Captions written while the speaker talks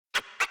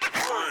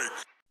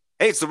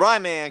Hey, it's the Rye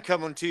Man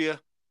coming to you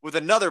with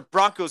another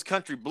Broncos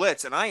Country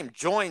Blitz, and I am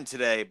joined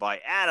today by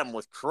Adam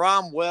with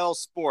Cromwell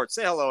Sports.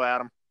 Say hello,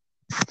 Adam.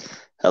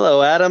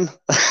 Hello, Adam.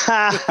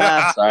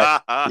 Sorry.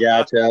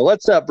 Gotcha.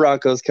 What's up,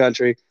 Broncos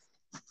country?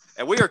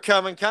 And we are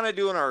coming, kind of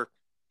doing our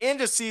end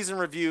of season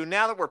review.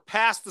 Now that we're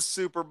past the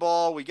Super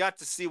Bowl, we got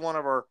to see one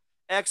of our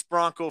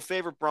ex-Bronco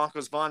favorite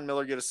Broncos, Von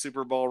Miller, get a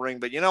Super Bowl ring.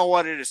 But you know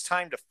what? It is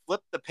time to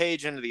flip the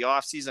page into the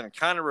offseason and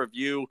kind of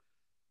review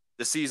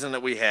the season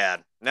that we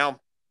had.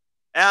 Now,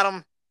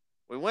 Adam,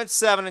 we went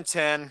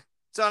 7-10.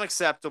 It's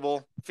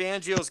unacceptable.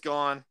 Fangio's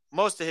gone.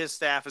 Most of his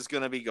staff is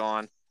going to be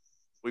gone.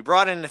 We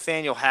brought in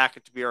Nathaniel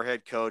Hackett to be our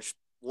head coach.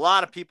 A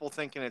lot of people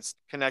thinking it's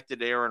connected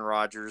to Aaron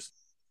Rodgers.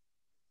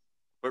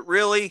 But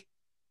really,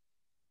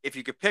 if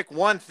you could pick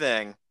one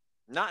thing,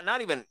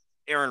 not even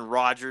Aaron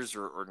Rodgers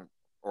or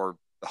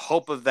the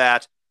hope of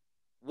that,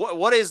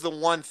 what is the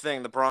one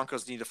thing the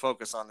Broncos need to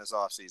focus on this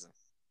offseason?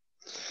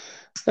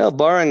 Well,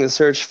 barring the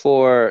search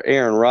for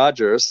Aaron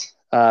Rodgers,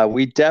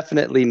 we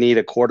definitely need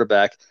a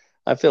quarterback.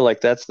 I feel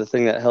like that's the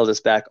thing that held us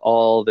back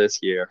all this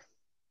year.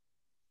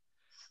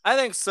 I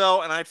think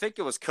so, and I think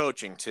it was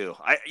coaching too.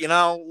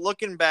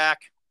 Looking back,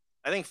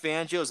 I think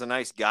Fangio's a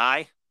nice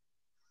guy.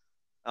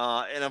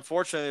 And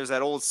unfortunately, there's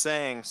that old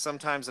saying: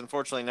 sometimes,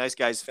 unfortunately, nice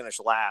guys finish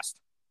last.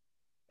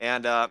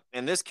 And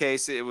in this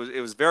case, it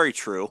was very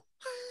true.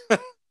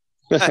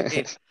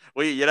 I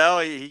mean,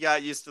 he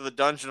got used to the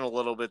dungeon a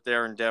little bit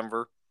there in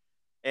Denver,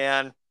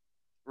 and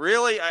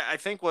really, I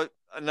think what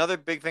another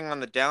big thing on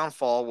the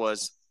downfall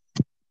was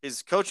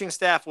his coaching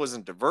staff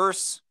wasn't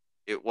diverse.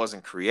 It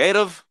wasn't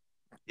creative.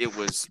 It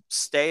was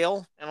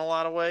stale in a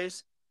lot of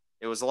ways.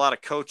 It was a lot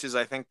of coaches,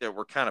 I think, that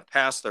were kind of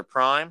past their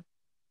prime.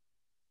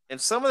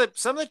 And some of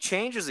the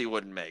changes he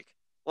wouldn't make,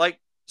 like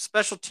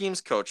special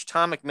teams coach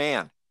Tom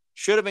McMahon,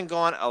 should have been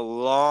gone a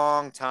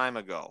long time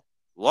ago.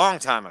 Long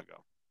time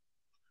ago.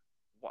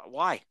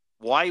 Why?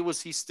 Why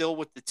was he still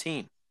with the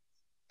team?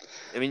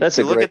 I mean, That's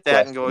a you look great at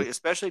that and go, question.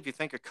 especially if you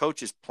think a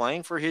coach is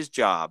playing for his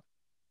job,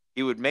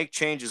 he would make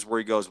changes where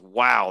he goes,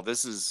 wow,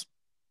 this is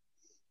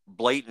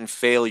blatant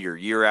failure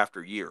year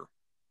after year.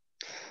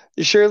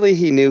 Surely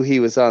he knew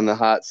he was on the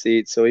hot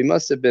seat, so he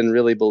must have been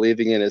really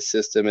believing in his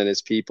system and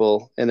his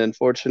people. And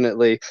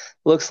unfortunately,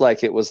 looks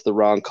like it was the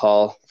wrong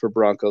call for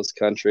Broncos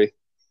country.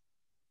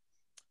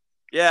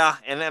 Yeah,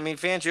 and I mean,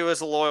 Fangio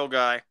is a loyal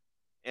guy.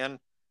 And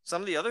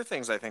some of the other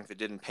things I think that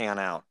didn't pan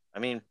out. I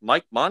mean,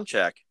 Mike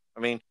Munchak, I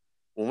mean,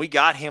 when we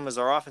got him as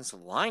our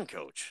offensive line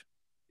coach,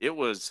 it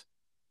was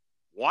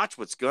watch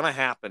what's going to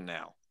happen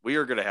now. We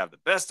are going to have the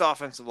best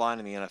offensive line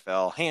in the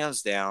NFL,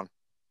 hands down.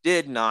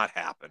 Did not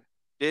happen.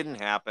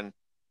 Didn't happen.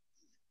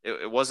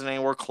 It wasn't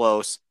anywhere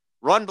close.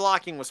 Run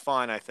blocking was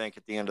fine, I think,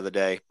 at the end of the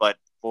day. But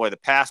boy, the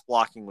pass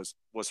blocking was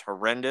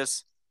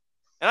horrendous.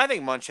 And I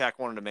think Munchak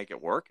wanted to make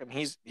it work. I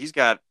mean, he's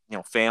got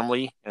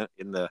family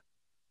in the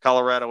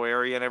Colorado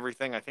area and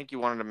everything. I think he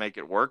wanted to make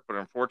it work, but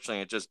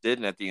unfortunately, it just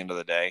didn't at the end of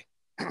the day.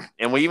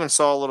 And we even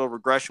saw a little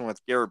regression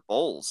with Garrett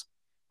Bowles.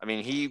 I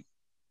mean,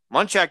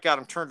 Munchak got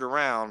him turned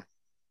around,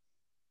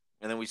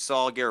 and then we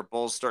saw Garrett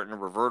Bowles starting to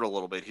revert a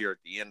little bit here at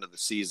the end of the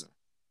season.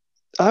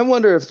 I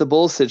wonder if the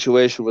Bulls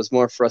situation was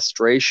more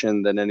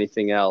frustration than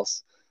anything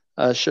else.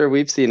 Sure,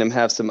 we've seen him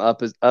have some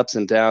ups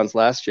and downs.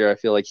 Last year, I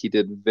feel like he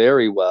did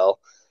very well.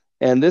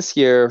 And this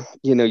year,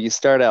 you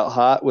start out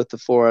hot with the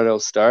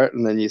 4-0 start,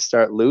 and then you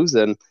start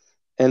losing.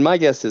 And my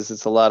guess is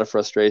it's a lot of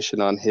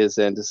frustration on his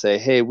end to say,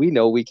 hey, we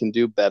know we can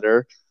do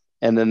better.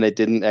 And then they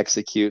didn't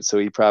execute. So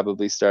he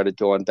probably started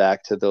going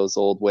back to those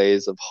old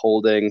ways of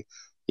holding,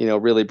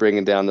 really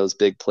bringing down those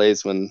big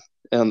plays when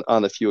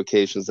on the few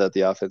occasions that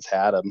the offense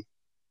had him.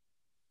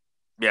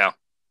 Yeah,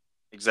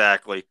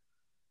 exactly.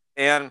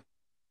 And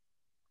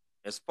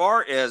as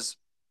far as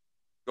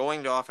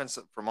going to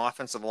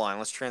offensive line,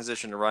 let's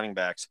transition to running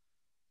backs.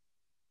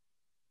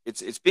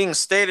 It's being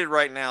stated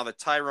right now that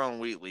Tyrone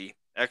Wheatley,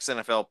 ex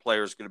NFL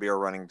player, is going to be our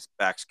running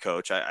backs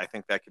coach. I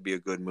think that could be a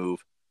good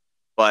move,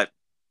 but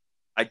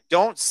I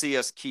don't see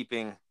us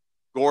keeping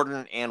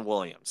Gordon and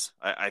Williams.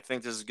 I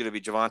think this is going to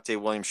be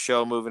Javonte Williams'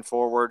 show moving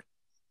forward.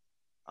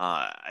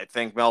 I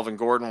think Melvin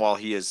Gordon, while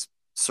he has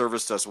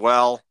serviced us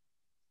well,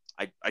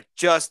 I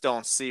just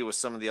don't see with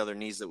some of the other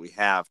needs that we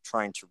have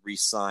trying to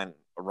re-sign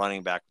a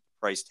running back with the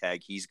price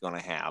tag he's going to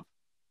have.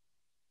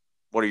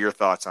 What are your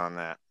thoughts on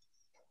that?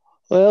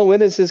 Well,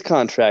 when is his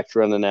contract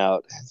running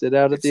out? Is it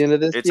out at the It's end of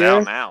this it's out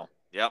year? now.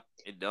 Yep,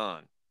 it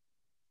done.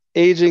 I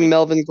Aging mean,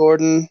 Melvin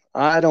Gordon,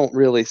 I don't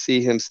really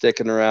see him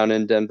sticking around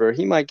in Denver.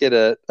 He might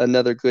get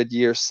another good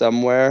year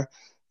somewhere,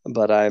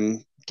 but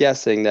I'm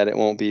guessing that it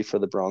won't be for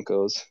the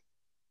Broncos.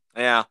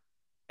 yeah,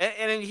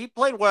 and he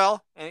played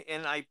well,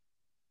 and I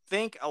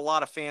think a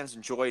lot of fans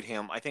enjoyed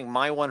him. I think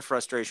my one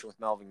frustration with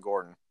Melvin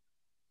Gordon,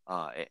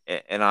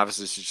 and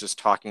obviously this is just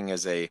talking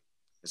as a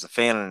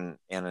fan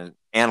and an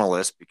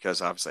analyst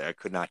because obviously I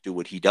could not do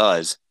what he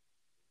does.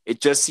 It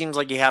just seems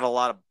like he had a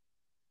lot of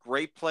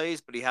great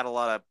plays, but he had a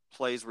lot of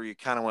plays where you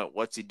kind of went,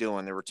 "What's he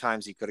doing?" There were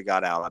times he could have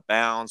got out of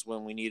bounds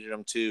when we needed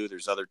him to.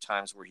 There's other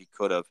times where he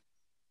could have.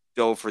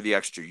 dove for the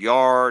extra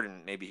yard,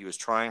 and maybe he was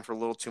trying for a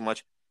little too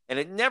much. And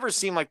it never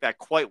seemed like that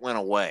quite went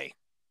away.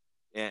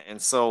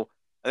 And so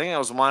I think that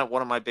was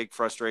one of my big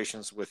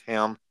frustrations with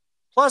him.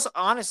 Plus,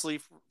 honestly,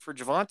 for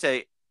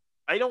Javonte,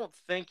 I don't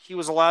think he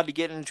was allowed to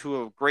get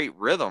into a great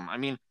rhythm. I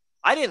mean,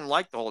 I didn't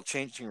like the whole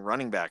changing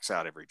running backs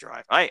out every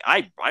drive.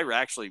 I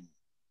actually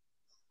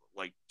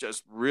like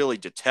just really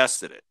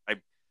detested it.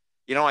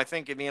 I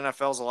think in the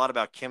NFL is a lot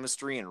about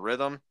chemistry and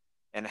rhythm.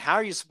 And how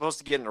are you supposed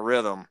to get in a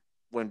rhythm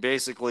when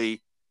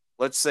basically,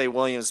 let's say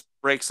Williams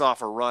breaks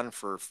off a run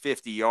for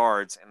 50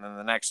 yards, and then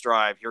the next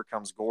drive, here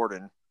comes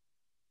Gordon.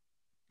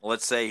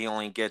 Let's say he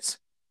only gets,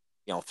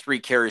 3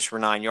 carries for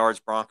 9 yards.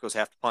 Broncos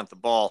have to punt the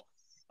ball.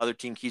 Other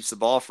team keeps the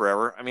ball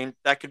forever. I mean,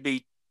 that could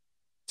be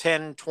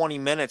 10, 20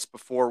 minutes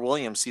before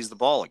Williams sees the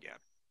ball again.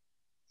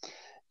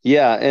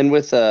 Yeah, and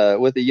with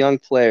a young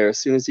player, as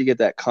soon as you get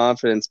that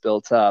confidence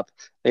built up,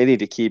 they need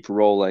to keep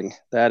rolling.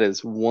 That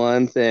is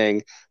one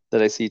thing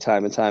that I see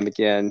time and time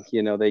again.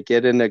 They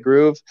get in a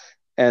groove,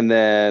 and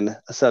then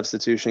a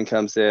substitution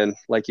comes in.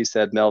 Like you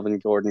said, Melvin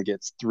Gordon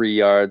gets 3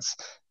 yards,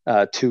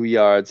 2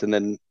 yards, and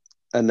then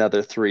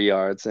another 3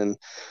 yards, and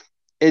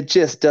it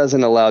just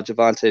doesn't allow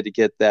Javonte to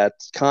get that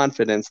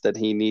confidence that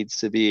he needs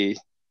to be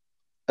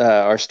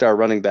our star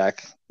running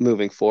back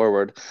moving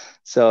forward.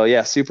 So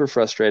yeah, super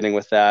frustrating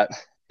with that.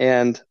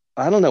 And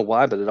I don't know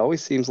why, but it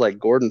always seems like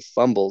Gordon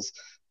fumbles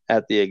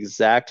at the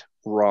exact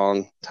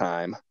wrong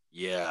time.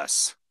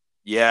 Yes.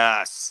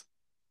 Yes.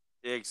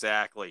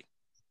 Exactly.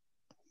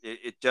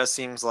 It just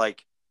seems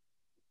like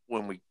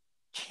when we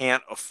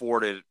can't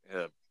afford it,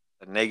 a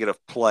negative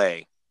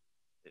play,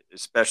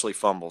 especially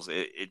fumbles,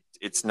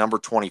 it's number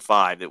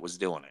 25 that was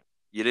doing it.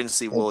 You didn't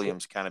see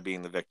Williams kind of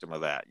being the victim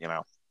of that.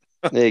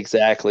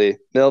 Exactly.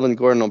 Melvin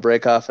Gordon will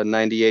break off a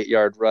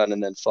 98-yard run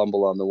and then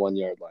fumble on the 1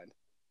 yard line.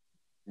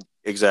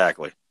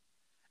 Exactly.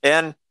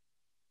 And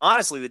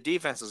honestly, the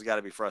defense has got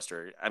to be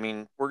frustrated. I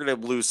mean, we're going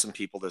to lose some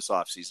people this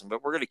offseason,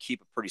 but we're going to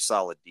keep a pretty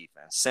solid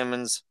defense.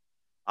 Simmons,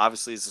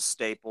 obviously, is a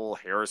staple.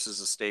 Harris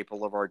is a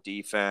staple of our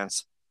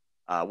defense.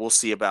 We'll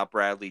see about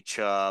Bradley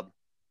Chubb.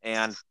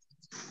 And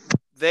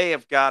they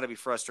have got to be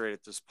frustrated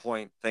at this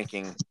point,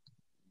 thinking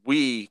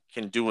we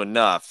can do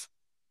enough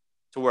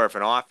to where if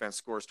an offense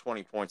scores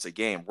 20 points a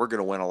game, we're going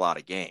to win a lot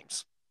of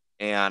games.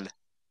 And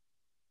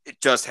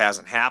it just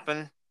hasn't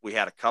happened. We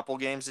had a couple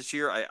games this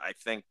year. I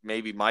think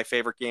maybe my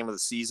favorite game of the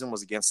season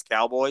was against the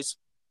Cowboys.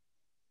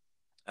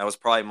 That was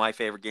probably my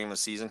favorite game of the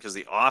season because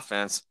the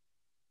offense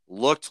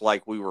looked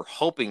like we were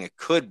hoping it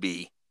could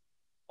be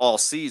all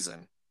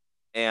season.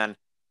 And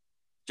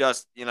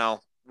just,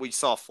 we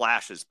saw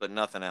flashes, but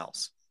nothing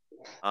else.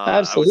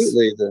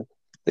 Absolutely.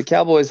 The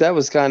Cowboys, that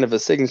was kind of a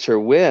signature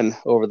win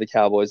over the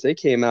Cowboys. They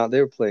came out,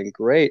 they were playing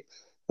great.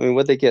 I mean,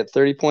 what they get,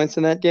 30 points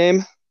in that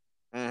game?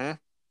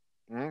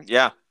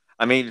 Yeah.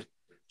 I mean,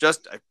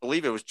 I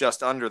believe it was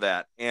just under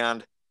that.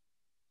 And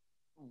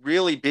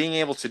really being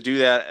able to do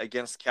that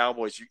against the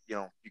Cowboys, you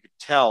could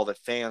tell that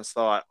fans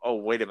thought, oh,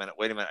 wait a minute.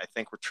 I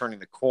think we're turning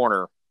the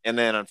corner. And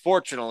then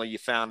unfortunately you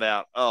found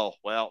out, oh,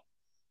 well,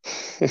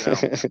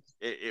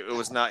 it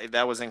was not,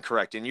 that was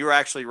incorrect. And you were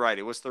actually right.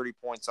 It was 30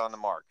 points on the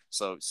mark.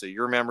 So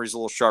your memory's a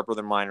little sharper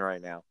than mine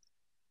right now.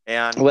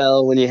 And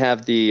well, when you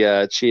have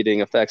the cheating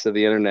effects of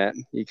the internet,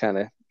 you kind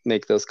of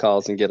make those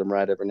calls and get them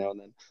right every now and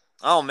then.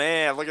 Oh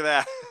man, look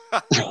at that!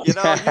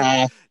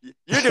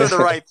 You're doing the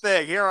right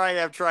thing. Here I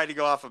am trying to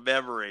go off of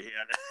memory.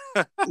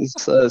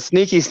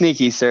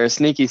 Sneaky, sir.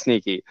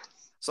 Sneaky.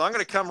 So I'm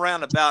going to come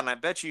roundabout, and I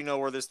bet you know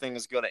where this thing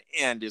is going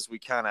to end as we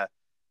kind of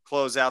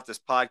close out this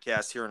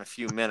podcast here in a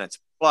few minutes.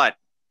 But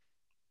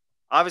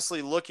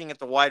obviously, looking at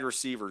the wide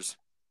receivers,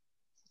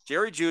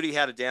 Jerry Jeudy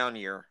had a down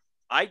year.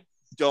 I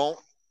don't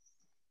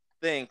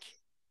think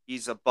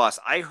he's a bust.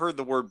 I heard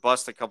the word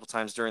bust a couple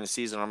times during the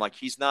season. I'm like,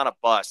 he's not a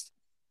bust.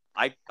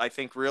 I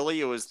think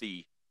really it was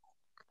the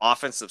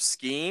offensive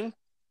scheme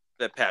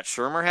that Pat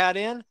Shurmur had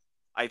in.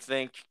 I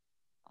think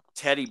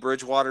Teddy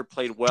Bridgewater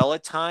played well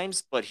at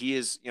times, but he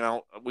is,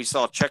 we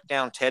saw check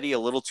down Teddy a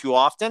little too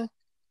often.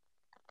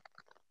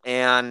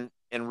 And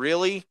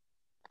really,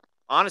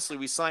 honestly,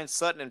 we signed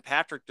Sutton and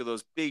Patrick to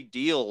those big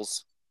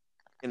deals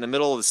in the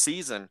middle of the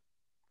season.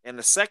 In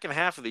the second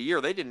half of the year,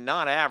 they did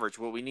not average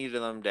what we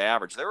needed them to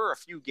average. There were a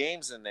few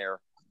games in there.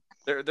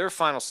 Their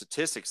final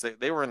statistics,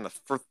 they were in the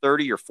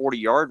 30 or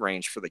 40-yard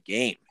range for the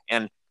game.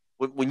 And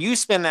when you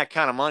spend that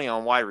kind of money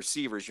on wide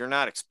receivers, you're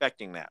not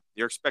expecting that.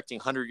 You're expecting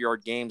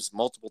 100-yard games,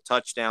 multiple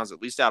touchdowns,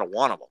 at least out of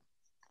one of them,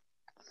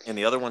 and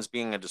the other one's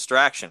being a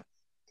distraction.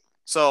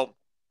 So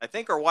I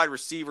think our wide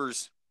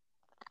receivers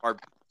are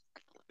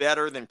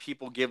better than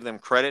people give them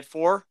credit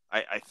for.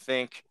 I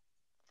think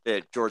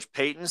that George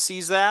Payton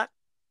sees that.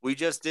 We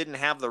just didn't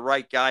have the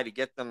right guy to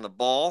get them the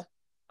ball.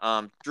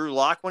 Drew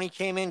Lock, when he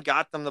came in,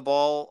 got them the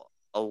ball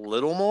a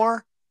little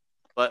more.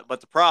 But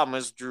the problem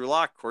is Drew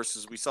Lock, of course,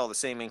 is we saw the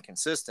same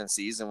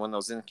inconsistencies. And when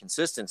those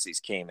inconsistencies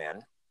came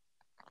in,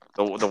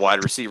 the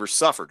wide receivers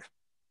suffered.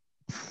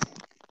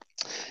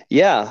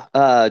 Yeah.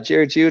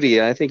 Jerry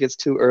Jeudy, I think it's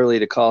too early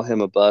to call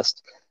him a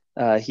bust.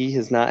 He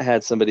has not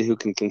had somebody who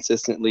can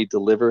consistently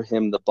deliver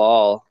him the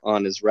ball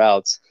on his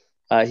routes.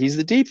 He's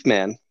the deep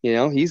man.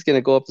 He's going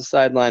to go up the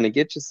sideline and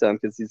get you some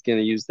because he's going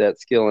to use that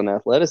skill and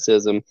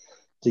athleticism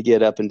to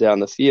get up and down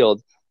the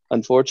field.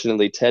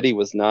 Unfortunately, Teddy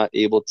was not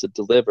able to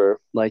deliver.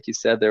 Like you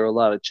said, there were a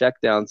lot of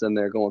checkdowns in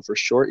there going for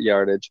short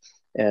yardage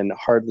and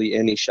hardly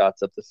any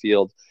shots up the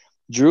field.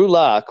 Drew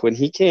Lock, when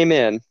he came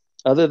in,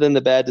 other than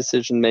the bad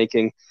decision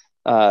making,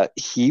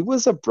 he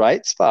was a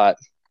bright spot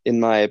in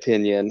my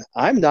opinion.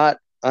 I'm not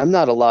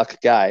a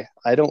Lock guy.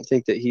 I don't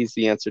think that he's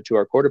the answer to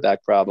our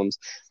quarterback problems.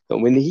 But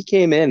when he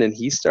came in and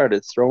he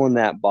started throwing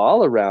that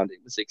ball around, it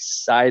was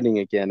exciting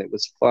again. It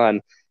was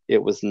fun.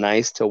 It was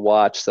nice to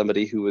watch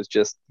somebody who was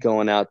just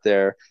going out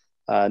there,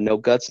 no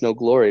guts, no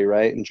glory,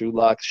 right? And Drew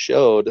Lock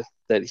showed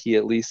that he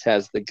at least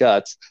has the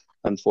guts.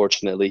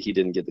 Unfortunately, he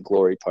didn't get the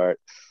glory part.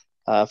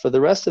 For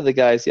the rest of the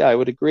guys, yeah, I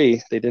would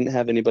agree. They didn't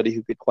have anybody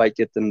who could quite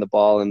get them the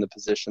ball in the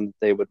position that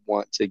they would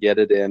want to get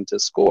it in to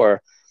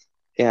score.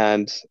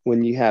 And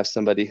when you have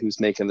somebody who's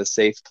making the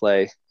safe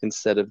play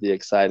instead of the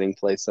exciting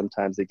play,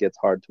 sometimes it gets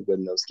hard to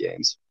win those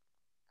games.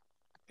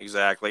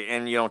 Exactly.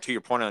 And, to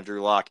your point on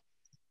Drew Lock,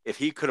 if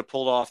he could have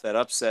pulled off that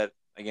upset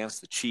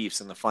against the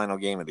Chiefs in the final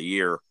game of the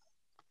year,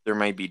 there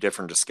may be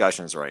different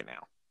discussions right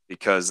now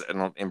because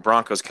in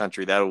Broncos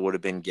country, that would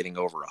have been getting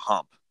over a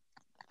hump.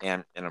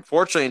 And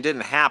unfortunately, it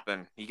didn't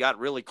happen. He got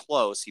really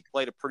close. He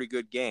played a pretty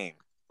good game,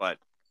 but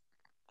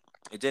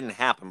it didn't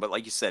happen. But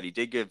like you said, he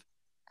did give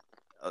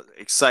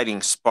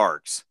exciting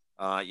sparks.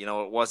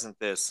 It wasn't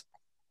this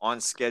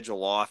on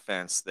schedule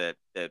offense that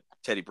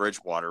Teddy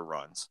Bridgewater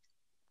runs.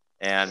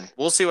 And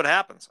we'll see what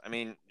happens. I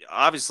mean,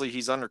 obviously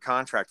he's under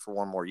contract for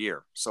one more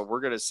year. So we're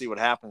going to see what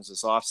happens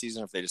this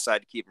offseason if they decide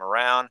to keep him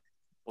around.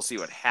 We'll see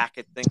what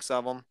Hackett thinks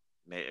of him.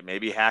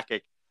 Maybe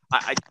Hackett.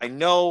 I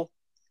know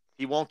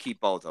he won't keep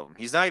both of them.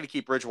 He's not going to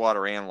keep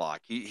Bridgewater and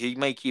Locke. He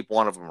may keep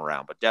one of them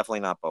around, but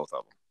definitely not both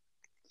of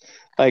them.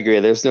 I agree.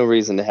 There's no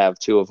reason to have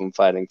two of them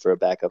fighting for a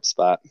backup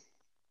spot.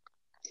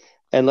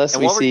 Unless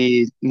we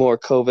see more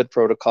COVID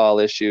protocol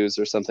issues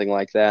or something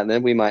like that. And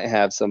then we might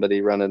have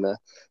somebody running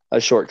a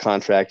short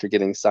contract or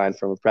getting signed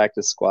from a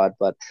practice squad.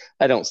 But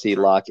I don't see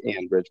Locke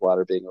and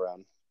Bridgewater being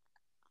around.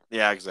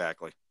 Yeah,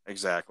 exactly.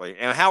 Exactly.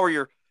 And how are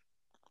your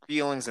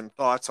feelings and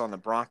thoughts on the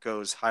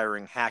Broncos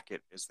hiring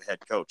Hackett as the head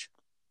coach?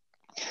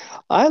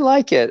 I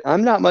like it.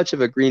 I'm not much of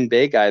a Green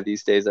Bay guy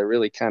these days. I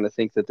really kind of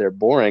think that they're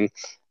boring.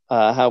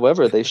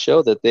 However, they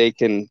show that they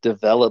can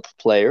develop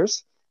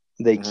players.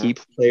 They keep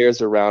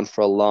players around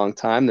for a long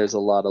time. There's a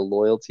lot of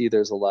loyalty.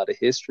 There's a lot of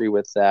history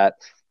with that.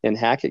 And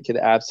Hackett could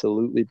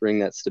absolutely bring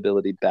that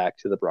stability back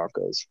to the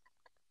Broncos.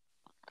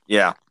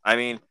 Yeah. I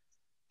mean,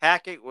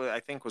 Hackett, I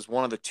think, was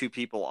one of the two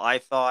people I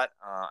thought.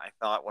 I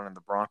thought when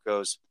the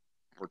Broncos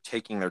were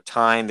taking their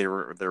time, they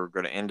were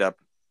going to end up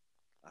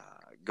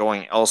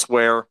going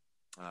elsewhere,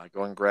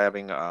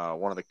 grabbing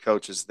one of the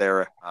coaches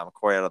there,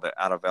 McCoy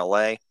out of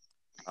L.A.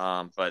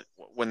 But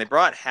when they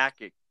brought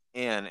Hackett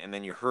in, and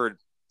then you heard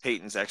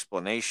Peyton's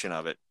explanation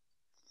of it,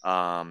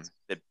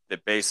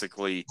 that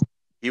basically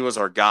he was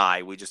our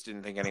guy. We just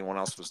didn't think anyone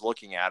else was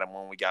looking at him.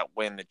 When we got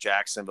wind that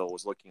Jacksonville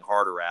was looking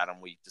harder at him,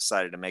 we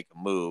decided to make a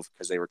move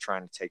because they were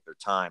trying to take their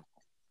time.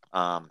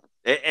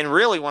 And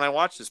really, when I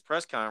watched his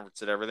press conference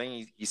and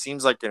everything, he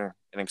seems like an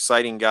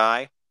exciting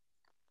guy.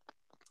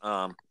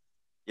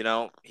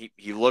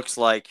 He looks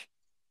like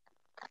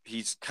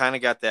he's kind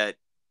of got that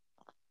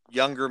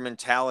younger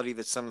mentality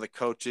that some of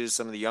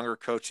the younger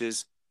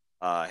coaches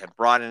have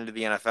brought into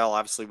the NFL.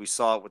 Obviously, we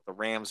saw it with the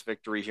Rams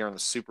victory here in the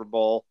Super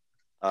Bowl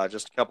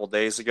just a couple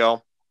days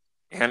ago.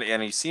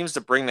 And he seems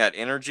to bring that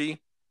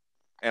energy.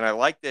 And I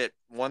like that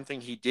one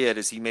thing he did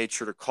is he made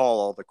sure to call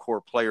all the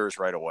core players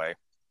right away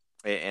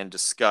and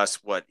discuss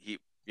what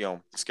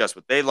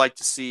they'd like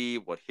to see,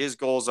 what his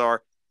goals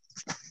are.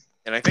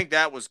 And I think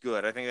that was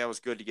good. I think that was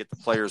good to get the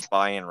players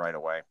buy-in right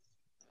away.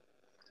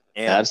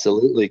 And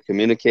absolutely.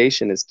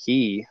 Communication is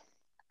key.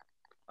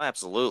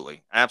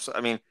 Absolutely. I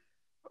mean,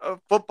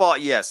 football,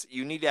 yes,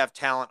 you need to have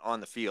talent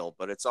on the field,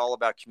 but it's all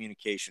about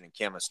communication and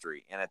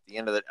chemistry. And at the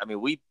end of it, I mean,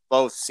 we've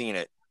both seen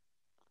it.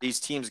 These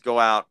teams go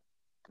out,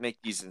 make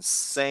these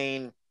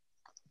insane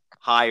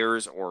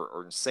hires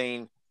or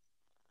insane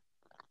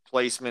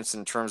placements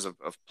in terms of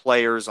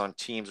players on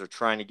teams are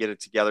trying to get it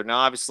together. Now,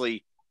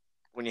 obviously,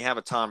 when you have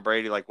a Tom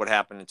Brady, like what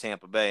happened in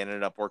Tampa Bay, it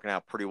ended up working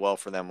out pretty well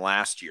for them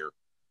last year.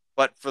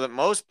 But for the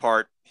most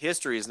part,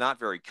 history is not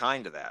very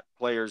kind to that.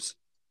 Players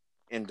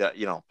end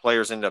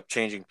up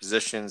changing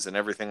positions and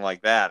everything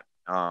like that.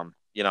 And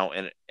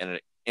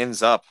it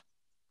ends up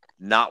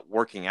not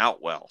working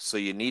out well. So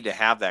you need to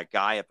have that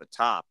guy at the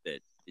top that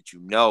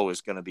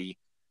is going to be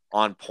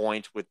on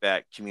point with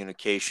that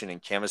communication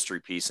and chemistry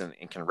piece and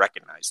can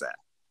recognize that.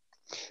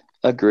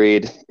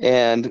 Agreed.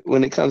 And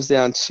when it comes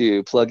down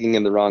to plugging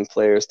in the wrong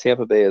players,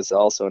 Tampa Bay is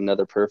also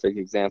another perfect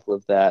example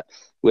of that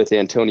with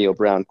Antonio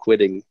Brown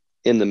quitting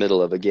in the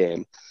middle of a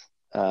game.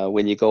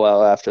 When you go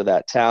out after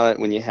that talent,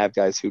 when you have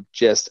guys who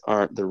just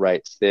aren't the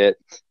right fit,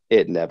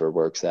 it never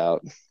works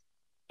out.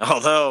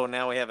 Although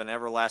now we have an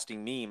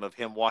everlasting meme of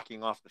him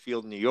walking off the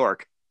field in New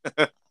York.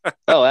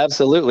 Oh,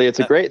 absolutely. It's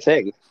a great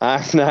thing.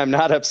 I'm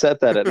not upset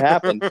that it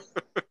happened.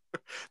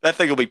 That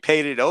thing will be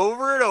painted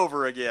over and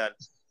over again.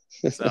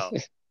 So,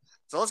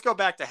 so let's go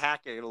back to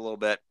Hackett a little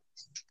bit.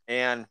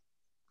 And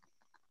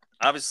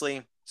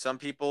obviously, some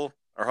people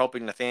are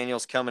hoping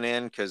Nathaniel's coming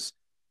in because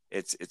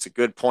it's a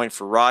good point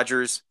for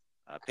Rodgers.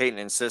 Peyton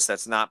insists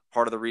that's not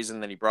part of the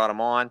reason that he brought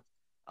him on.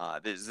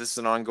 This is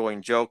an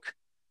ongoing joke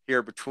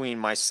here between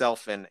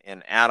myself and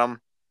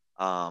Adam.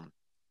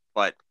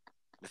 But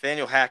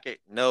Nathaniel Hackett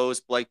knows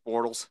Blake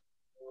Bortles.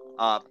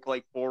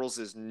 Blake Bortles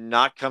is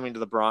not coming to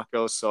the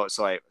Broncos, so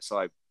I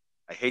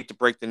hate to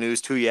break the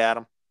news to you,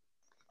 Adam.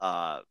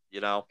 I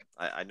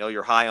know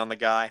you're high on the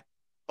guy,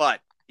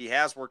 but he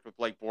has worked with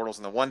Blake Bortles,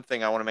 and the one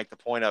thing I want to make the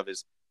point of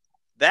is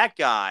that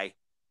guy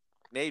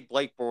made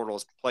Blake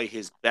Bortles play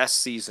his best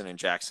season in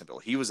Jacksonville.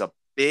 He was a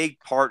big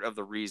part of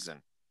the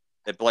reason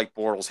that Blake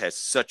Bortles had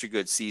such a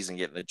good season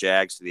getting the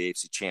Jags to the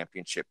AFC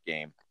Championship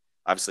game.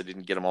 Obviously,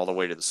 didn't get them all the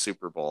way to the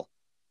Super Bowl.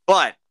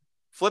 But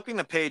flipping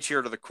the page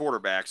here to the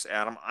quarterbacks,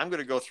 Adam, I'm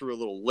going to go through a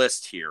little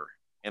list here,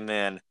 and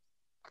then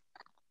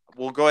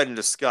we'll go ahead and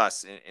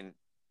discuss in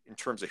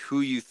terms of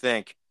who you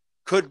think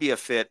could be a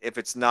fit if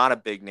it's not a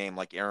big name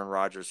like Aaron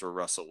Rodgers or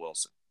Russell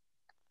Wilson.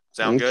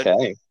 Sound good?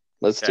 Okay,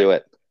 let's Okay. do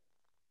it.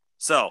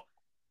 So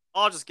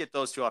I'll just get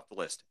those two off the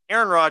list.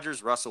 Aaron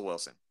Rodgers, Russell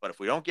Wilson. But if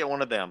we don't get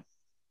one of them,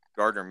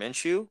 Gardner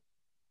Minshew,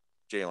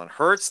 Jalen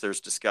Hurts. There's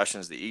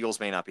discussions the Eagles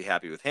may not be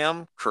happy with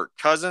him. Kirk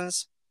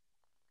Cousins,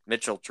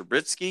 Mitchell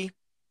Trubisky,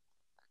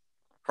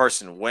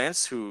 Carson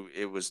Wentz, who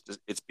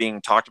it's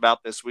being talked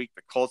about this week.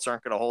 The Colts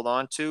aren't going to hold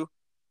on to,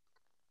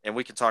 and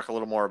we can talk a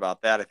little more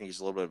about that. I think he's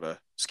a little bit of a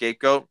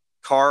scapegoat.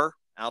 Carr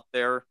out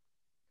there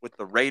with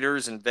the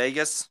Raiders in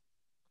Vegas.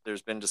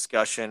 There's been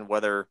discussion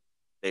whether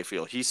they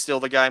feel he's still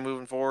the guy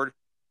moving forward.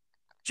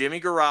 Jimmy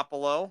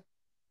Garoppolo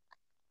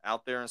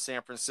out there in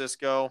San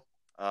Francisco.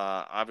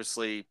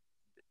 Obviously,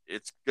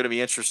 it's going to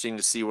be interesting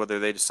to see whether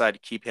they decide to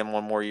keep him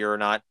one more year or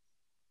not.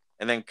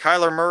 And then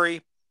Kyler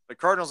Murray, the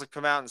Cardinals have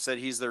come out and said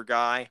he's their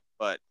guy,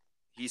 but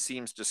he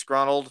seems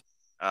disgruntled.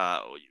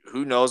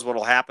 Who knows what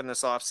will happen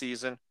this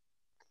offseason?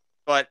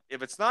 But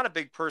if it's not a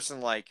big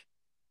person like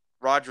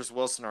Rodgers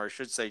Wilson, or I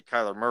should say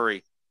Kyler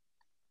Murray,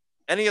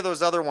 any of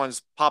those other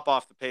ones pop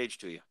off the page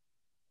to you?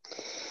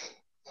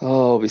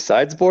 Oh,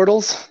 besides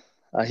Bortles,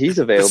 he's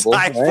available,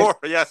 Besides right?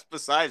 yes,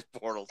 besides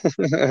Bortles.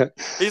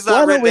 He's Why not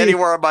don't written we?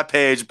 anywhere on my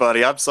page,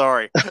 buddy. I'm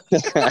sorry.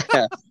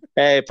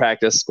 Hey,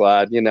 practice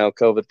squad,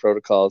 COVID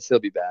protocols. He'll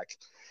be back.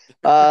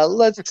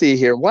 Let's see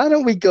here. Why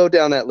don't we go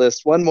down that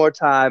list one more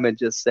time and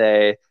just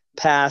say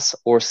pass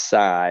or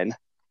sign?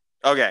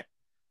 Okay.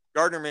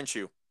 Gardner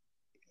Minshew.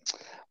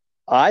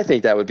 I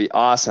think that would be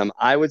awesome.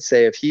 I would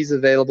say if he's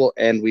available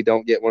and we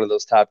don't get one of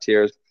those top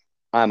tiers,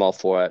 I'm all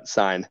for it.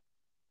 Sign.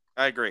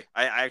 I agree.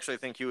 I actually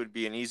think he would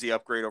be an easy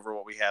upgrade over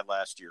what we had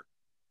last year.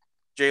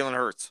 Jalen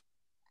Hurts.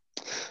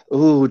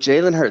 Ooh,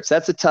 Jalen Hurts.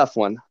 That's a tough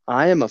one.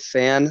 I am a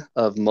fan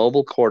of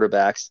mobile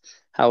quarterbacks.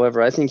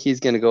 However, I think he's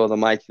going to go the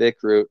Mike Vick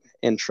route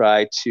and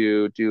try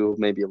to do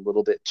maybe a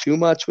little bit too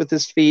much with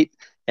his feet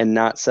and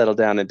not settle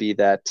down and be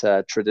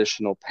that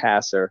traditional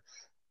passer.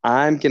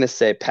 I'm going to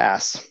say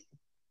pass.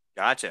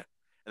 Gotcha.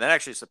 And that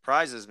actually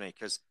surprises me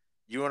because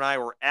you and I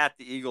were at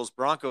the Eagles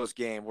Broncos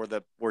game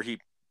where he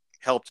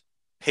helped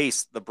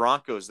pace the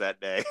Broncos that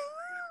day.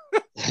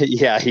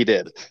 Yeah, he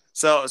did.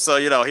 So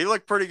he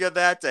looked pretty good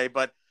that day,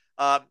 but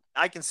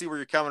I can see where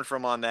you're coming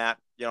from on that.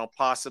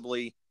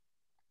 Possibly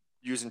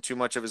using too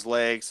much of his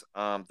legs.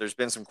 There's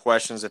been some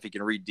questions if he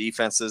can read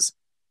defenses,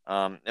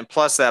 and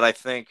plus that I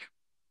think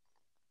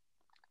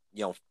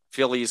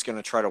Philly is going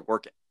to try to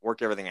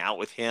work everything out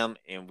with him,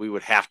 and we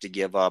would have to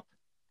give up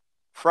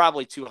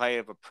probably too high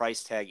of a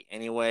price tag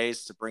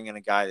anyways to bring in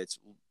a guy that's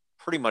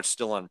pretty much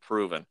still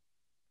unproven.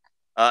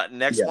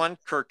 Next Yeah. one,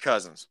 Kirk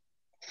Cousins.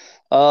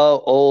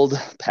 Oh, old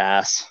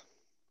pass.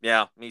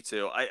 Yeah, me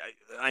too.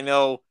 I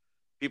know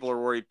people are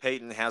worried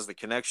Peyton has the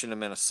connection to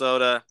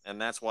Minnesota, and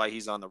that's why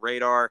he's on the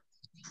radar.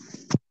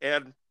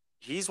 And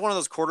he's one of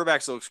those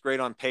quarterbacks that looks great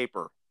on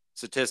paper,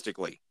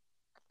 statistically.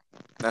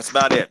 That's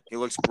about it. He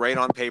looks great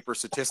on paper,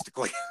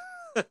 statistically.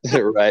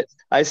 Right.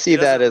 I see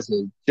that as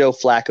a Joe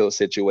Flacco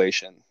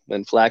situation.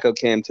 When Flacco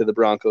came to the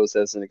Broncos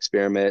as an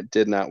experiment,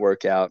 did not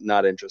work out.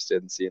 Not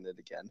interested in seeing it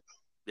again.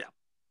 Yeah.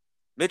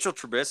 Mitchell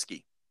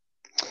Trubisky.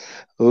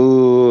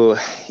 Ooh,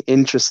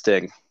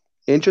 interesting.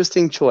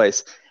 Interesting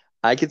choice.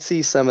 I could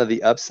see some of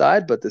the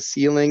upside, but the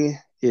ceiling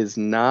is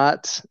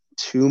not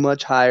too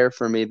much higher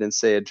for me than,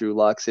 say, a Drew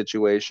Lock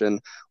situation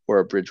or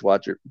a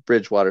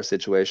Bridgewater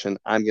situation.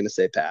 I'm going to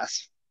say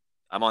pass.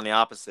 I'm on the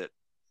opposite.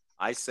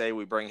 I say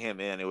we bring him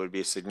in. It would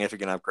be a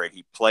significant upgrade.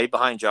 He played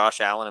behind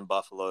Josh Allen in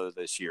Buffalo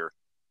this year.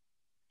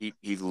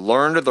 He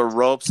learned the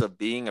ropes of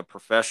being a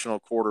professional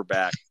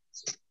quarterback.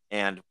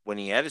 And when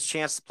he had his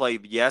chance to play,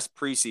 yes,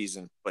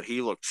 preseason, but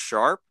he looked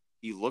sharp.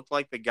 He looked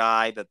like the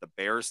guy that the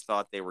Bears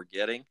thought they were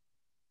getting.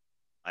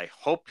 I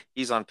hope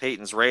he's on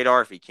Peyton's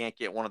radar if he can't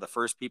get one of the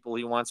first people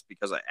he wants,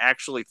 because I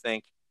actually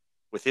think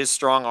with his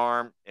strong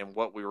arm and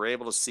what we were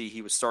able to see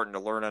he was starting to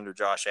learn under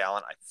Josh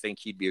Allen, I think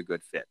he'd be a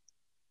good fit.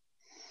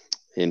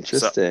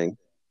 So Interesting.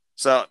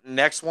 so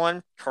next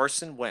one,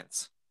 Carson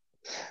Wentz.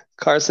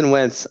 Carson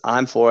Wentz,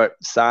 I'm for it.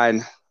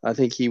 Sign. I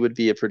think he would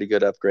be a pretty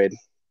good upgrade.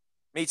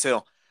 Me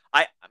too.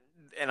 I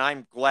and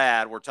I'm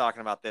glad we're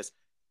talking about this.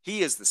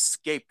 He is the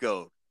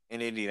scapegoat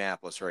in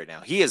Indianapolis right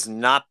now. He is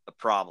not the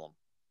problem.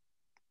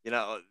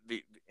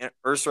 The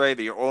Ursay,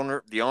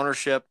 the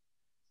ownership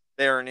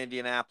there in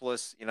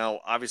Indianapolis.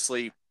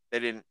 Obviously they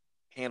didn't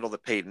handle the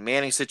Peyton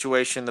Manning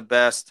situation the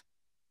best.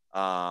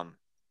 Um,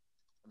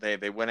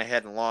 they went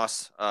ahead and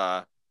lost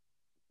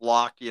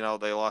Locke. They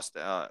lost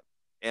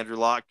Andrew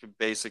Locke,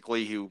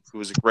 basically, who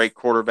was a great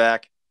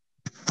quarterback.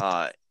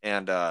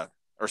 And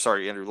or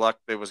sorry, Andrew Luck.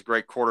 That was a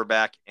great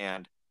quarterback,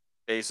 and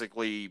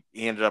basically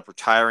he ended up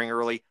retiring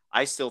early.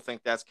 I still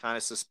think that's kind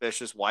of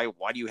suspicious. Why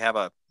do you have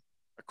a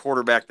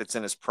quarterback that's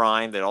in his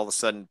prime that all of a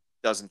sudden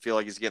doesn't feel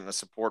like he's getting the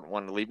support and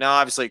wanting to leave? Now,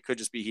 obviously, it could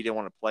just be he didn't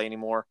want to play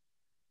anymore.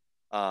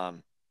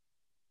 Um,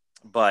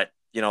 but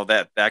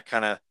that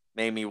kind of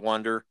made me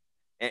wonder.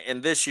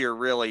 And this year,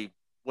 really,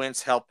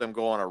 Wentz helped them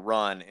go on a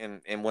run,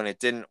 and when it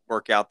didn't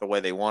work out the way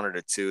they wanted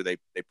it to, they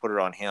put it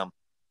on him.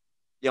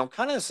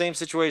 Kind of the same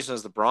situation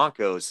as the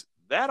Broncos.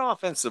 That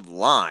offensive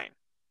line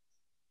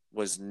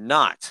was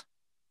not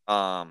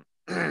um,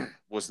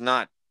 was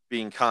not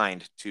being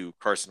kind to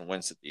Carson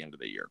Wentz at the end of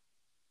the year.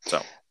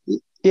 So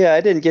Yeah,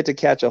 I didn't get to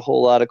catch a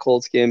whole lot of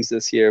Colts games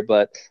this year,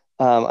 but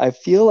I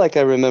feel like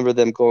I remember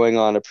them going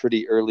on a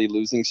pretty early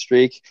losing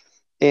streak.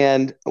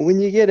 And when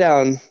you get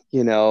down,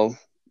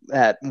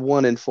 at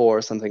 1-4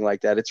 or something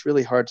like that, it's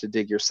really hard to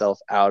dig yourself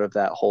out of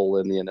that hole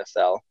in the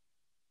NFL.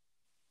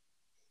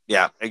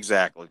 yeah,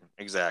 exactly.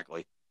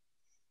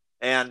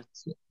 And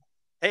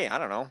hey, I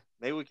don't know.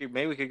 Maybe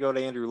we could go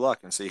to Andrew Luck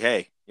and see,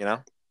 hey, you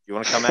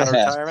want to come out of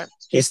retirement?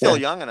 He's still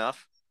young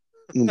enough,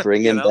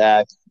 Bring you him know.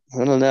 back.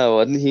 I don't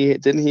know.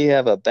 Didn't he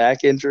have a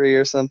back injury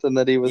or something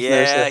that he was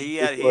nursing Yeah, he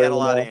before had he a went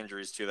lot of off?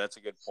 injuries too. That's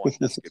a good point.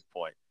 That's a good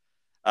point.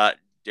 Uh,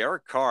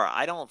 Derek Carr.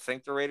 I don't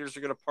think the Raiders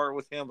are going to part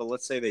with him, but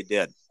let's say they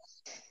did.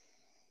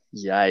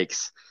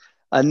 Yikes.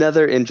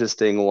 Another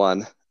interesting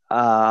one.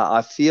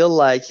 I feel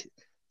like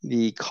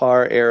the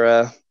car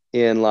era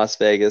in Las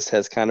Vegas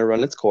has kind of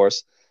run its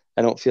course.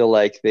 I don't feel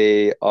like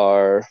they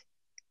are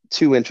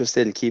too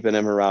interested in keeping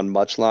him around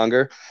much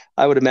longer.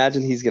 I would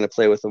imagine he's going to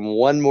play with them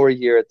one more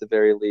year at the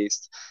very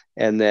least.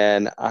 And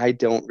then I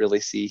don't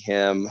really see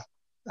him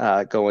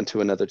going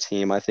to another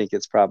team. I think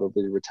it's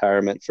probably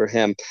retirement for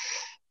him.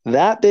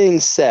 That being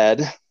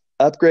said,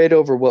 upgrade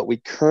over what we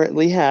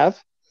currently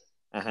have.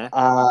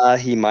 Mm-hmm.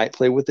 He might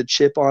play with a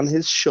chip on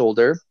his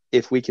shoulder.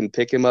 If we can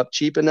pick him up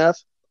cheap enough,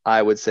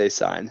 I would say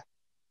sign.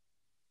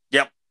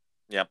 Yep.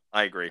 Yep.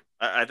 I agree.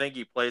 I think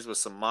he plays with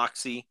some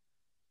moxie.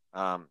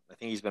 I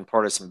think he's been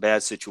part of some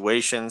bad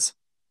situations.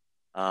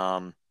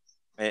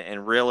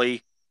 And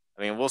really,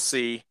 I mean, we'll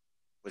see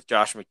with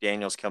Josh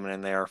McDaniels coming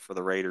in there for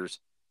the Raiders.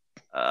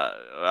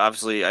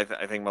 Obviously, I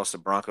think most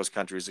of Broncos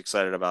country is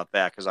excited about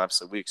that because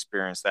obviously we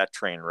experienced that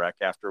train wreck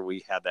after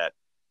we had that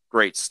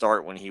great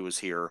start when he was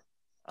here.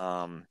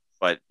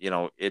 But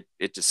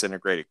it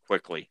disintegrated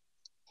quickly.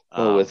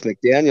 Well, with Um,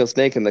 McDaniels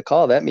making the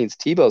call, that means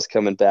Tebow's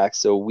coming back,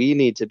 so we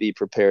need to be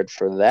prepared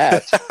for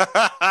that.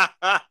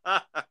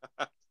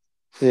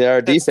 Yeah,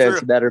 our that's defense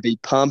true. better be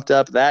pumped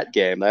up that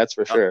game, that's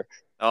for Uh, sure.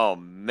 oh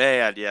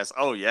man, yes.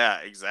 Oh yeah,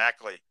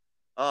 exactly.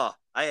 Oh,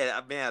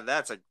 man,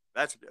 that's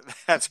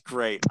that's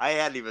great. I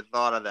hadn't even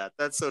thought of that.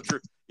 That's so true.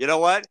 You know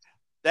what?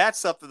 That's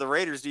something the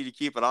Raiders need to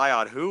keep an eye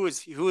on. Who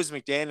is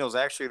McDaniel's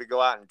actually to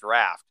go out and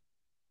draft?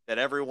 That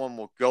everyone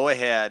will go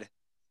ahead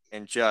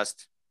and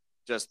just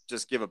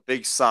give a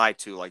big sigh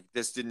to, like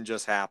this didn't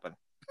just happen.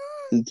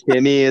 And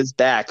Timmy is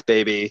back,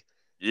 baby.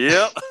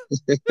 Yep.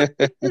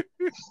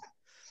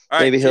 All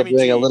right, Maybe he'll Jimmy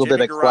bring a G, little bit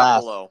Jimmy of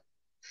class. Garoppolo.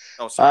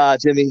 Oh, sorry.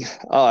 Jimmy.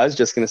 Oh, I was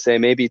just gonna say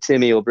maybe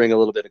Timmy will bring a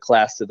little bit of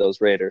class to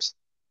those Raiders.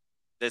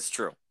 That's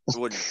true. It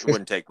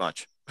wouldn't take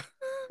much.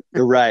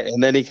 You're right.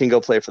 And then he can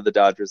go play for the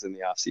Dodgers in the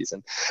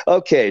offseason.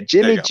 Okay,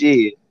 There you Jimmy go.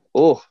 G.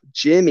 Oh,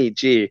 Jimmy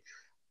G.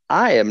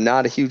 I am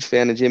not a huge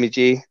fan of Jimmy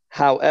G.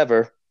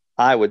 However,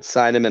 I would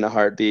sign him in a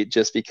heartbeat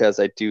just because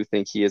I do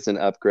think he is an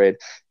upgrade.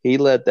 He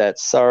led that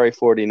sorry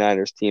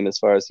 49ers team as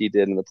far as he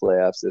did in the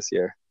playoffs this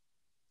year.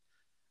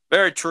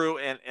 Very true.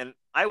 And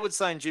I would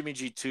sign Jimmy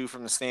G too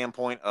from the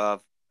standpoint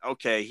of,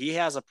 okay, he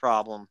has a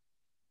problem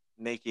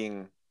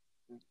making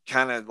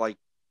kind of like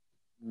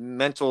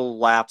mental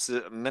lapse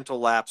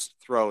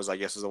throws, I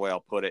guess is the way I'll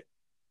put it.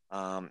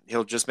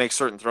 He'll just make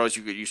certain throws.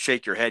 You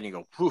shake your head and you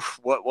go, "Poof,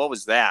 what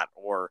was that?"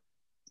 Or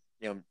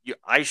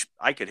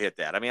I could hit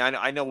that. I mean,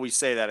 I know we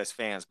say that as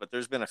fans, but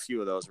there's been a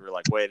few of those where you're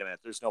like, wait a minute,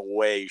 there's no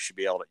way you should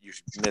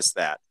miss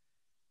that.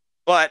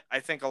 But I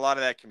think a lot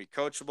of that can be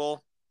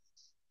coachable,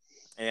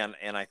 and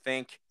I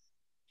think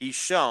he's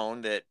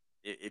shown that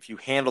if you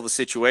handle the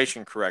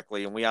situation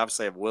correctly, and we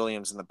obviously have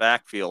Williams in the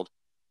backfield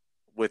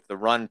with the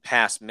run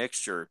pass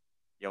mixture,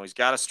 he's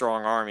got a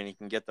strong arm and he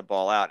can get the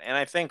ball out. And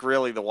I think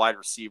really the wide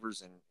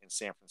receivers in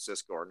San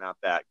Francisco are not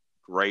that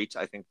great.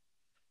 I think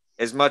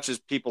as much as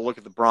people look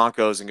at the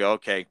Broncos and go,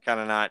 okay, kind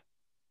of not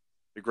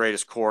the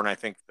greatest core, and I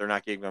think they're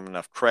not giving him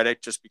enough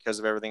credit just because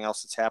of everything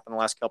else that's happened the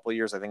last couple of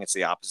years. I think it's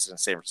the opposite in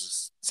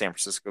San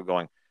Francisco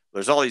going,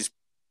 there's all these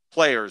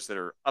players that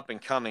are up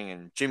and coming,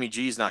 and Jimmy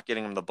G's not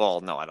getting them the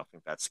ball. No, I don't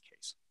think that's the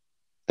case.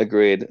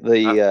 Agreed. Uh,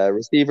 The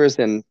receivers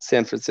in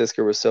San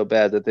Francisco were so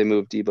bad that they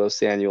moved Debo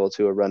Samuel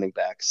to a running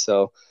back.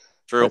 So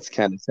True. that's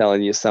kind of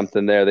telling you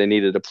something there. They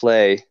needed a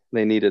play.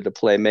 They needed a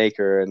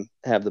playmaker and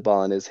have the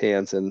ball in his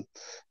hands, and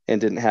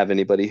didn't have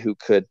anybody who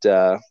could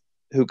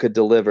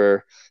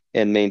deliver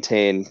and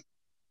maintain.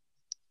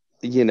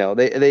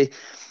 They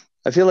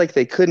I feel like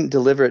they couldn't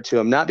deliver it to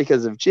him, not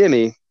because of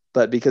Jimmy,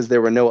 but because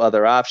there were no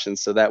other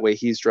options. So that way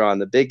he's drawing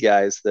the big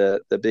guys,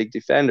 the big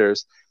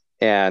defenders,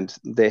 and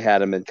they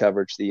had him in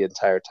coverage the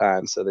entire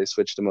time. So they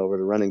switched him over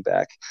to running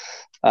back.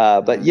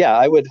 But Mm-hmm. yeah,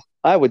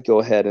 I would go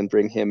ahead and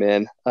bring him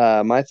in.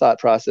 My thought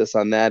process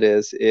on that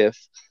is if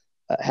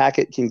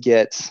Hackett can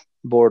get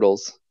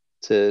Bortles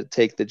to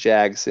take the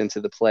Jags into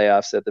the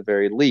playoffs at the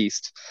very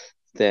least,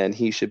 then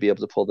he should be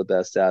able to pull the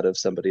best out of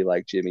somebody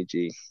like Jimmy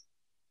G.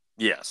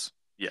 Yes.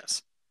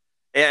 Yes.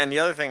 And the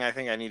other thing I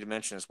think I need to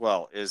mention as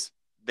well is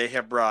they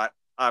have brought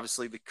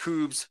obviously the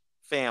Coobs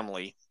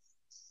family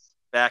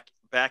back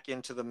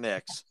into the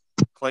mix.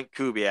 Clint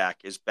Kubiak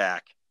is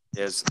back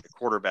as the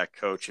quarterback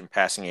coach and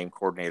passing game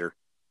coordinator.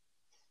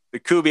 The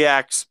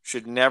Kubiaks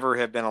should never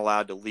have been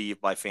allowed to leave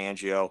by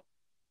Fangio,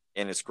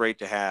 and it's great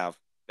to have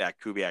that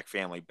Kubiak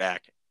family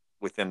back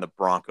within the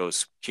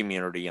Broncos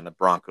community and the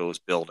Broncos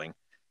building.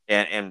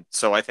 And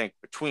so I think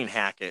between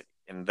Hackett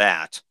and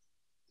that,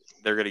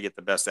 they're going to get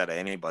the best out of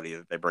anybody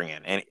that they bring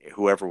in,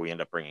 whoever we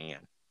end up bringing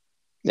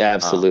in.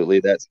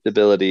 Absolutely, that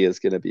stability is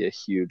going to be a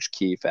huge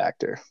key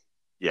factor.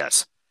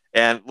 Yes,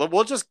 and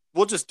we'll just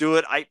do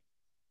it.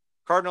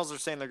 Cardinals are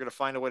saying they're going to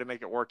find a way to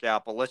make it work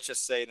out, but let's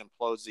just say it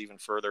implodes even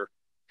further.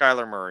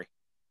 Kyler Murray.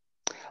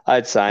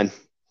 I'd sign,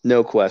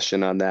 no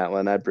question on that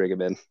one. I'd bring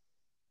him in.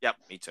 Yep,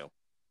 me too.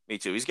 Me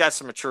too. He's got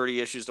some maturity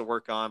issues to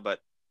work on, but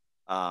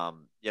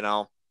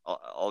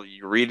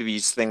you read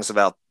these things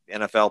about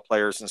NFL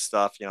players and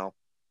stuff.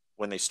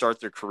 When they start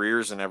their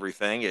careers and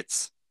everything,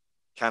 it's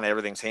kind of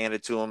everything's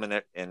handed to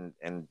them,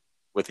 and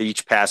with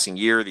each passing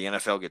year, the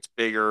NFL gets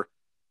bigger,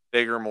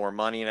 more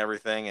money and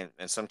everything,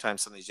 and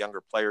sometimes some of these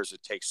younger players,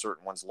 it takes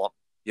certain ones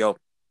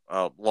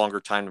longer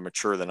time to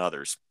mature than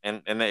others,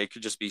 and it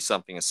could just be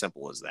something as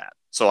simple as that.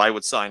 So I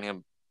would sign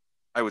him.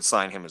 I would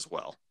sign him as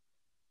well.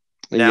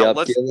 Now Yep,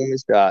 let's give him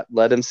a shot.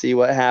 Let him see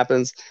what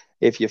happens.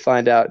 If you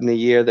find out in a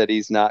year that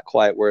he's not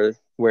quite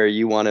where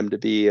you want him to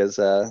be as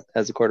a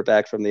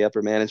quarterback from the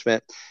upper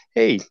management,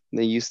 hey,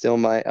 then you still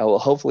might. Oh, well,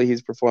 hopefully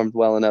he's performed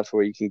well enough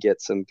where you can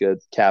get some good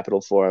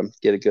capital for him,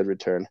 get a good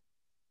return.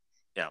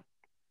 yeah.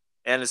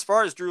 And as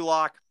far as Drew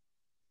Lock,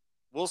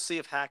 we'll see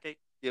if Hackett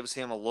gives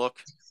him a look.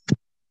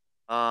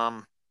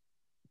 Um,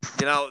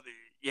 you know,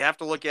 you have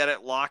to look at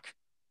it. Lock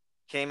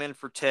came in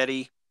for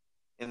Teddy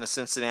in the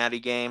Cincinnati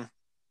game.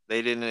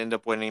 They didn't end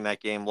up winning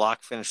that game.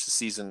 Lock finished the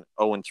season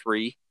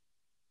 0-3.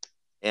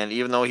 And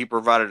even though he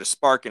provided a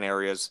spark in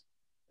areas,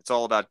 it's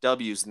all about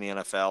W's in the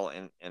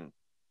NFL. And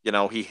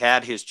he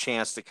had his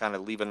chance to kind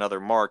of leave another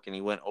mark, and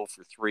he went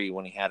 0-3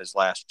 when he had his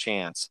last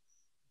chance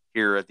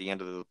here at the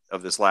end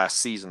of this last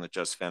season that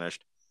just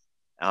finished.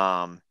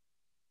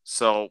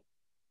 So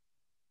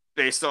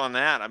based on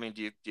that, I mean,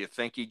 do you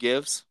think he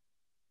gives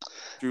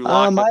Drew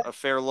Lock Um, I, a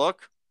fair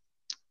look?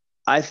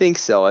 I think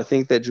so. I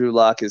think that Drew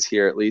Lock is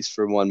here at least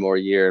for one more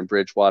year, and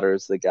Bridgewater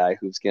is the guy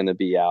who's going to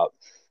be out.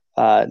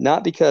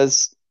 Not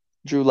because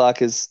Drew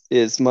Lock is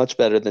much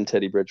better than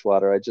Teddy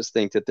Bridgewater. I just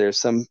think that there's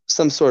some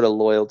sort of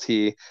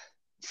loyalty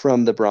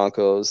from the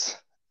Broncos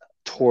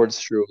Mm-hmm. towards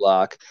Drew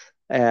Lock,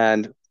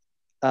 and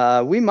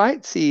we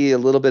might see a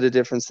little bit of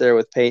difference there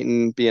with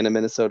Peyton being a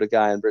Minnesota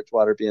guy and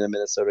Bridgewater being a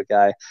Minnesota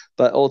guy.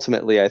 But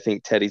ultimately, I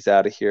think Teddy's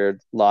out of here.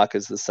 Locke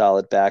is the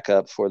solid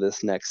backup for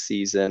this next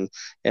season.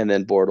 And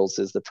then Bortles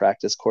is the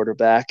practice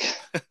quarterback.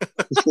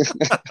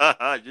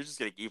 You're just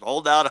gonna keep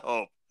holding out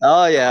hope.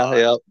 Oh, Come yeah. on.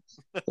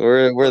 Yep.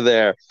 We're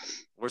there.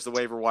 Where's the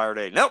waiver wire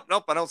day? Nope.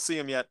 I don't see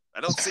him yet. I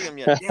don't see him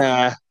yet.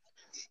 Damn it.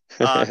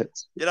 Uh,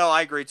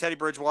 I agree. Teddy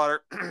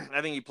Bridgewater,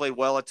 I think he played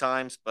well at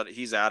times, but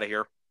he's out of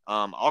here.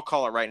 I'll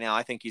call it right now.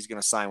 I think he's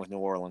going to sign with New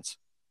Orleans.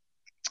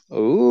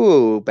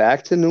 Ooh,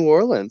 back to New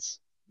Orleans.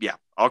 Yeah,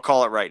 I'll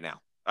call it right now.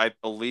 I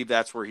believe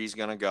that's where he's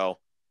going to go.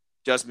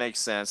 Does make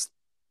sense.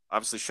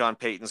 Obviously, Sean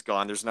Payton's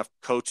gone. There's enough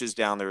coaches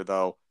down there,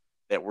 though,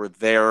 that were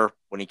there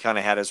when he kind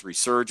of had his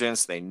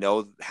resurgence. They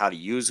know how to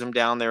use him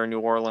down there in New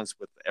Orleans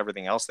with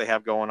everything else they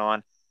have going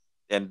on.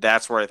 And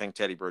that's where I think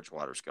Teddy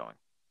Bridgewater's going.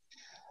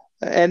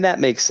 And that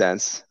makes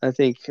sense. I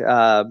think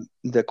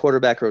the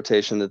quarterback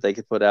rotation that they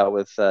could put out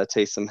with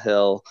Taysom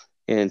Hill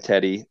and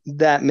Teddy,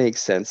 that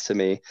makes sense to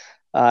me.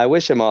 I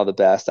wish him all the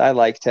best. I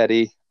like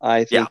Teddy. I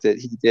Yeah. think that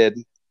he did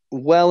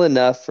well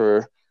enough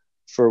for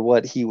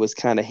what he was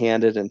kind of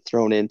handed and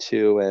thrown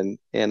into, and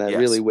I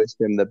really Yes. wish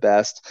him the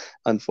best.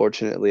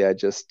 Unfortunately, I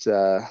just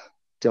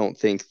don't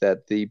think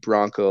that the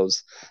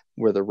Broncos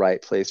were the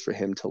right place for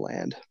him to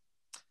land.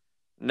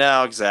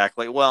 No,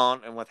 exactly.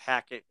 Well, and with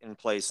Hackett in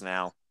place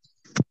now,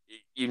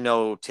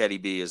 Teddy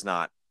B is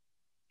not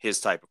his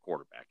type of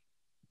quarterback.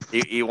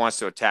 He wants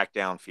to attack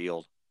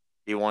downfield.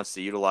 He wants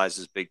to utilize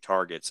his big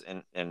targets,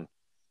 and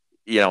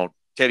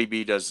Teddy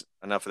B does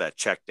enough of that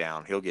check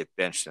down. He'll get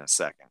benched in a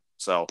second.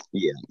 So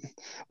Yeah,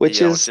 which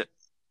you know, is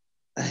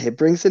it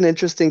brings an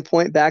interesting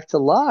point back to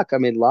Locke. I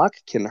mean, Locke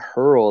can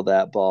hurl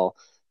that ball.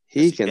 yes,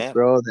 He he can can.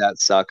 throw that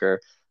sucker,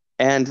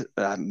 and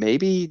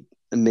maybe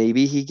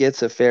he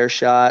gets a fair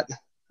shot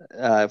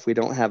if we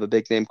don't have a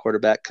big name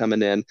quarterback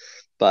coming in.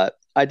 But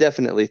I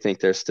definitely think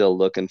they're still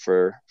looking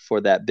for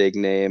that big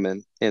name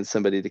and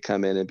somebody to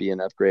come in and be an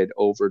upgrade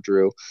over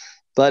Drew.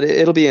 But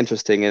it'll be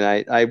interesting,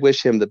 and I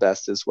wish him the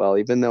best as well.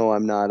 Even though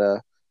I'm not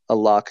a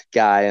Luck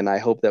guy, and I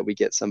hope that we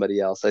get somebody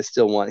else. I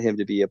still want him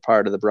to be a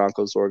part of the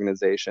Broncos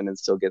organization and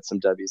still get some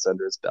W's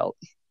under his belt.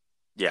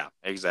 Yeah,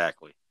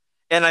 exactly.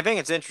 And I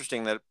think it's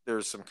interesting that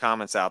there's some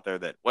comments out there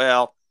that,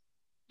 well,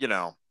 you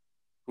know,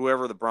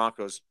 whoever the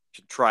Broncos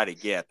should try to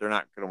get, they're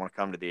not going to want to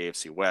come to the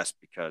AFC West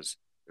because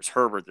there's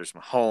Herbert, there's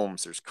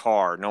Mahomes, there's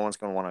Carr. No one's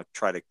going to want to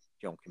try to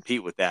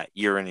compete with that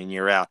year in and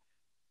year out.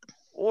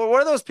 Well,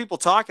 what are those people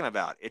talking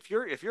about? If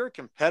you're a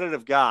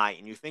competitive guy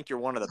and you think you're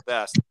one of the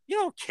best, you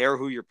don't care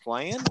who you're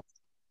playing.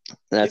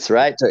 That's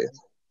right.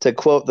 To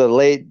quote the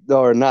late,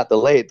 or not the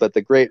late, but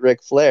the great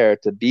Ric Flair,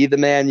 to be the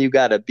man, you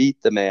got to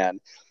beat the man.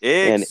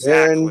 And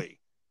Exactly.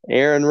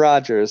 Aaron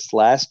Rodgers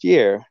last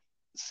year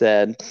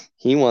said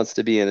he wants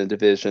to be in a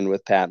division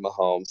with Pat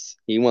Mahomes.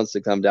 He wants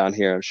to come down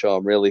here and show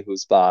him really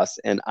who's boss.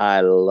 And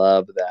I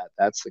love that.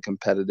 That's the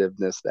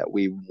competitiveness that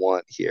we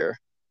want here.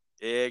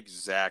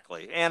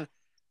 Exactly. And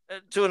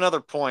to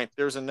another point,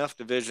 there's enough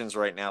divisions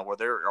right now where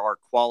there are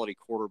quality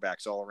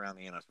quarterbacks all around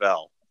the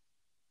NFL.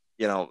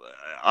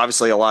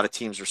 Obviously, a lot of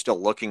teams are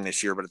still looking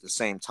this year, but at the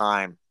same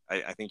time,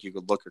 I think you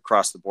could look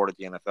across the board at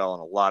the NFL,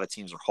 and a lot of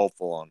teams are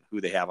hopeful on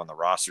who they have on the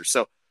roster.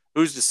 So,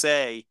 who's to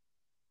say,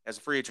 as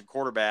a free agent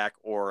quarterback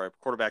or a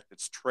quarterback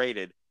that's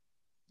traded,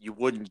 you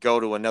wouldn't go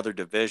to another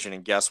division?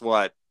 And guess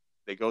what?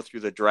 They go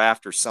through the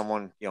draft, or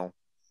someone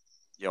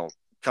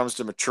comes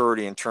to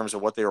maturity in terms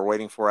of what they were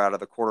waiting for out of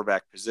the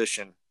quarterback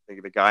position,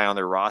 the guy on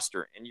their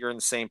roster, and you're in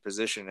the same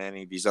position in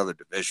any of these other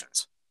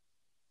divisions.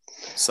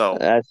 So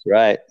That's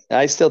right.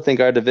 I still think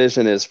our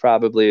division is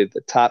probably the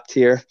top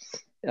tier.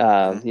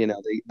 mhm.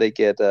 They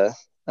get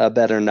a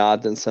better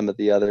nod than some of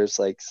the others,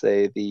 like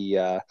say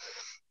the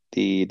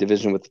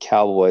division with the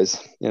Cowboys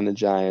and the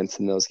Giants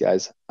and those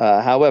guys.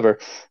 However,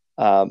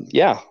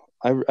 yeah,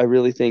 I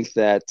really think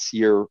that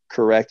you're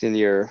correct in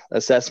your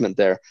assessment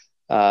there.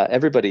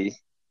 Everybody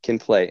can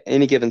play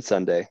any given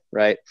Sunday,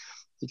 right?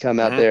 You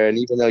come out Mhm. there, and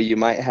even though you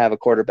might have a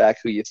quarterback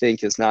who you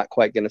think is not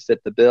quite going to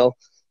fit the bill,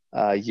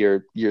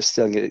 you're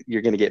going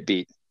to get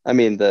beat. I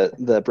mean,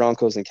 the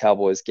Broncos and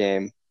Cowboys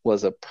game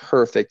was a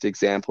perfect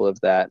example of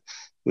that.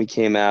 We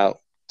came out,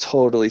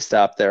 totally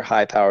stopped their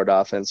high-powered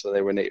offense, where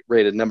they were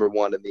rated number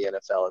one in the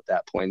NFL at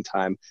that point in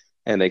time,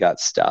 and they got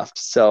stuffed.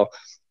 So,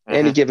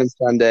 any Mhm. given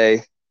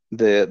Sunday,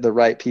 the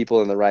right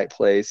people in the right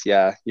place.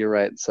 Yeah, you're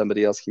right.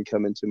 Somebody else can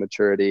come into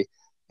maturity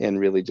and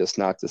really just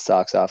knock the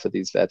socks off of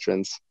these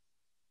veterans.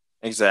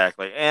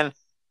 Exactly. And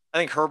I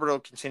think Herbert will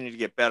continue to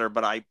get better,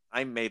 but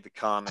I made the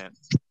comment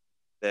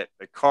that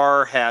the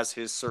Carr has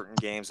his certain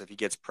games. If he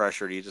gets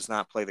pressured, he does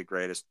not play the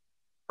greatest.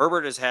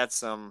 Herbert has had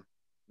some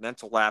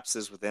mental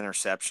lapses with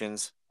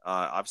interceptions.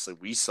 Obviously,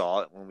 we saw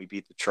it when we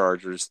beat the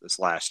Chargers this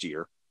last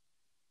year,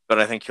 but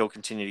I think he'll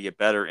continue to get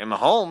better. And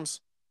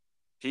Mahomes,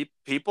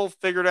 people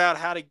figured out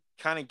how to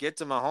kind of get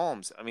to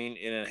Mahomes. I mean,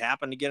 and it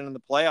happened to get in the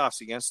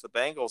playoffs against the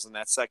Bengals in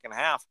that second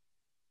half.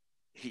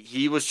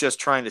 He was just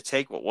trying to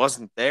take what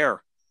wasn't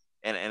there.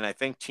 And I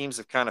think teams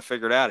have kind of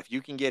figured out if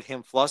you can get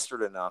him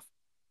flustered enough,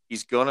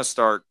 he's going to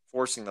start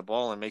forcing the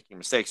ball and making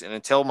mistakes. And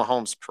until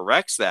Mahomes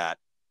corrects that,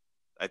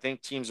 I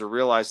think teams are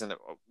realizing that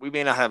we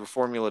may not have a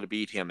formula to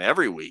beat him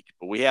every week,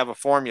 but we have a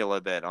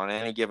formula that on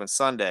any given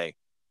Sunday,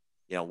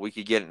 we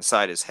could get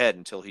inside his head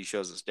until he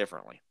shows us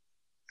differently.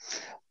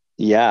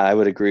 Yeah, I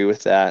would agree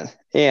with that.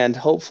 And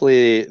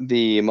hopefully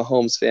the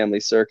Mahomes family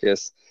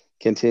circus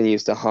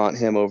continues to haunt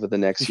him over the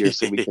next year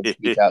so we can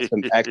eke out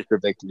some extra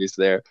victories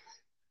there.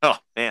 Oh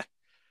man.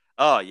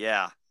 Oh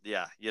yeah.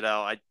 Yeah.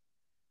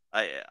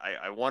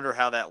 I wonder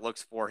how that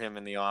looks for him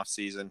in the off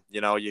season.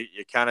 You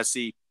kind of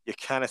see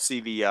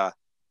the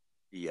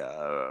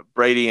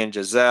Brady and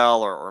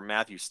Giselle or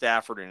Matthew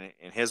Stafford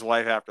and his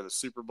wife after the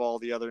Super Bowl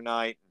the other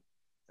night,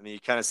 and then you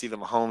kind of see the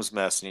Mahomes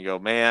mess, and you go,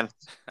 man,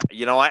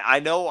 I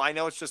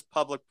know it's just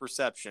public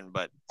perception,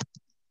 but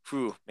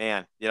whew,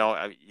 man,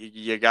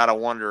 you got to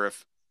wonder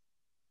if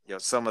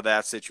some of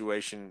that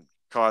situation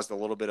caused a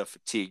little bit of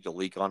fatigue to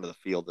leak onto the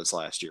field this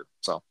last year.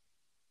 So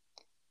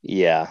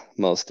Yeah,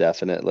 most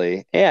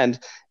definitely. And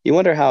you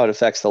wonder how it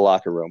affects the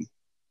locker room.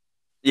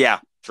 yeah,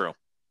 true,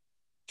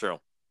 true.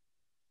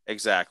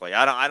 Exactly.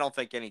 I don't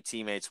think any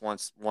teammates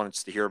wants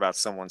to hear about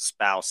someone's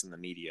spouse in the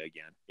media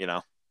again, you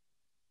know?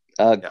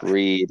 Yeah.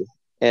 Agreed.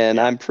 And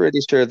Yeah. I'm pretty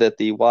sure that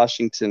the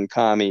Washington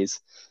commies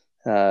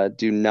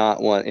do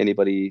not want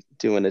anybody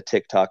doing a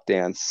TikTok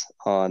dance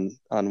on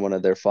one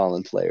of their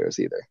fallen players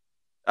either.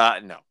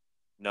 No.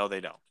 No,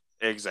 they don't.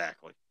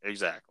 Exactly.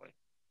 Exactly.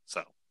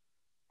 So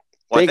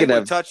Well, I Thinking think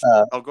we've of, touched.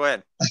 Oh, go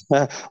ahead.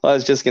 I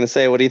was just going to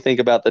say, what do you think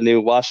about the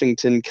new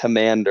Washington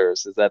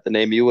Commanders? Is that the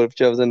name you would have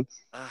chosen?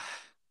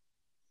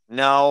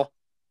 No,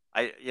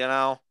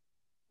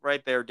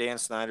 right there, Dan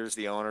Snyder's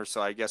the owner,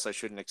 so I guess I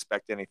shouldn't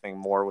expect anything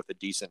more with a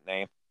decent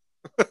name.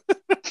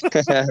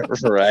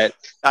 Right.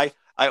 I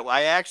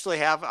actually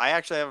have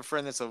a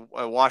friend that's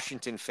a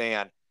Washington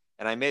fan,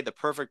 and I made the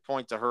perfect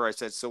point to her. I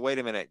said, "So wait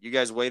a minute, you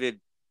guys waited,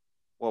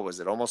 what was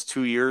it, almost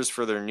 2 years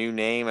for their new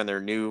name and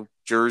their new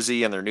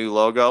jersey and their new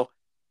logo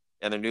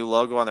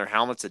on their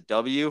helmet's a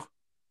W.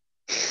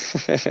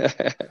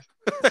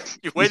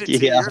 You waited two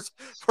Yeah. years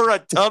for a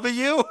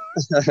W."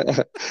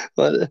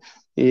 But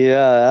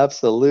yeah,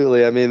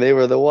 absolutely. I mean, they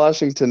were the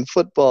Washington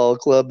Football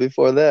Club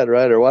before that,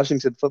 right? Or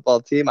Washington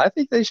Football Team. I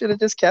think they should have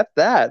just kept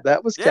that.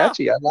 That was Yeah,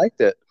 catchy. I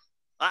liked it.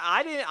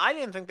 I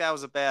didn't think that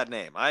was a bad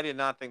name. I did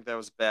not think that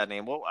was a bad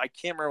name. Well, I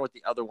can't remember what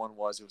the other one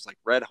was. It was like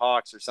Red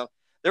Hawks or something.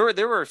 There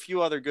were a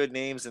few other good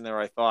names in there,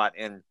 I thought,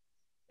 and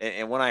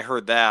when I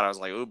heard that, I was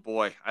like, oh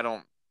boy, I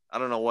don't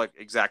know what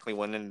exactly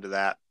went into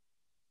that,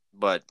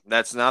 but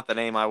that's not the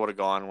name I would have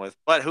gone with.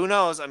 But who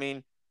knows? I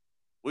mean,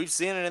 we've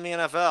seen it in the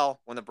NFL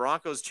when the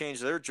Broncos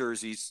changed their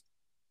jerseys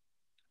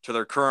to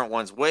their current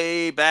ones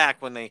way back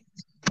when they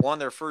won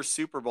their first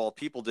Super Bowl.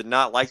 People did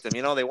not like them.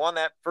 They won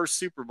that first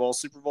Super Bowl,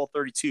 Super Bowl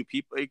 32.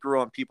 People, it grew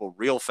on people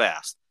real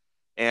fast.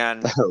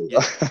 And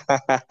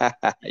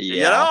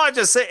Yeah. I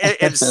just say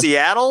in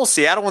Seattle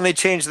when they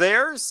changed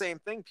theirs, same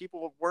thing.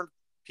 People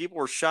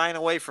were shying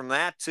away from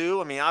that too.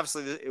 I mean,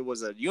 obviously it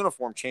was a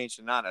uniform change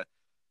and not a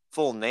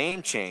full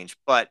name change,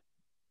 but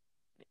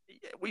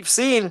we've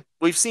seen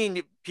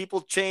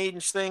people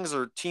change things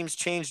or teams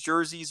change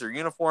jerseys or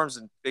uniforms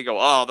and they go,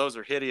 "Oh, those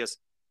are hideous."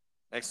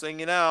 Next thing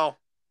you know,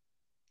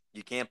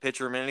 you can't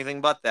picture them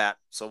anything but that.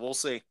 So we'll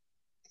see.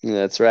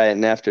 That's right.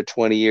 And after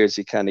 20 years,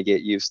 you kind of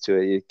get used to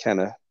it. You kind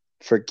of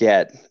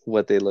forget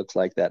what they looked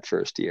like that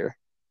first year,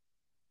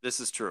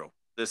 This is true.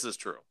 This is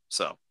true.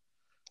 So,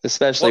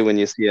 especially well, when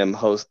you see them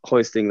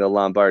hoisting the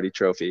Lombardi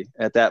trophy.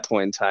 At that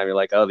point in time, you're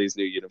like, oh, these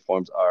new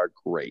uniforms are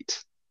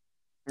great.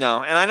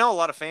 no, and I know a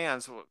lot of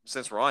fans,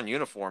 since we're on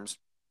uniforms,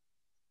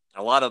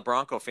 a lot of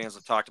Bronco fans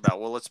have talked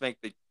about, well, let's make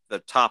the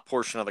top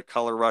portion of the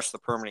color rush the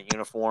permanent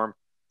uniform.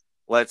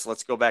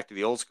 Let's go back to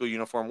the old school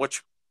uniform,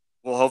 which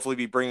we'll hopefully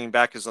be bringing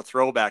back as a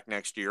throwback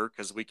next year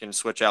because we can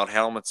switch out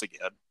helmets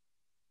again.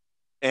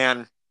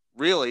 And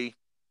really,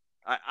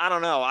 I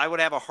don't know. I would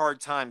have a hard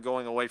time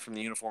going away from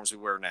the uniforms we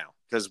wear now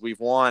because we've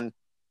won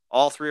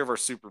all three of our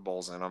Super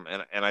Bowls in them,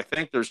 and I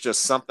think there's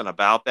just something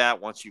about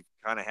that. Once you've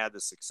kind of had the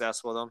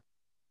success with them,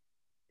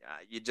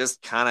 you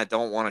just kind of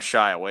don't want to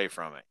shy away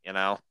from it.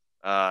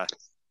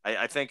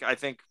 I think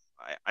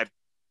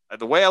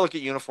the way I look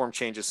at uniform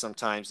changes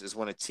sometimes is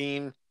when a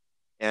team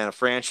and a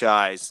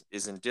franchise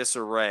is in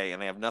disarray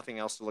and they have nothing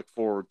else to look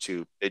forward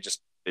to.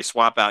 They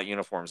swap out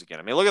uniforms again.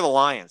 I mean, look at the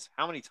Lions.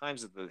 How many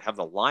times have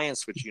the Lions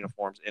switched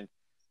uniforms? And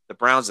the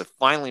Browns have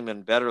finally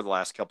been better the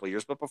last couple of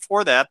years. But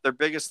before that, their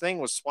biggest thing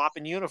was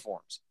swapping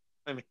uniforms.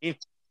 I mean,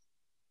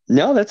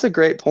 No, that's a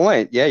great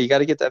point. Yeah, you got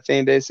to get that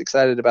fan base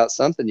excited about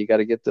something. You got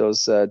to get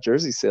those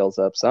jersey sales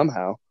up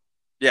somehow.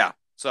 yeah.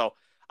 So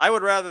I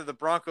would rather the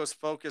Broncos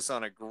focus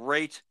on a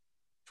great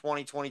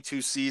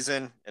 2022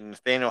 season and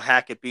Nathaniel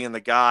Hackett being the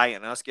guy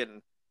and us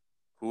getting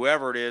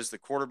whoever it is, the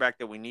quarterback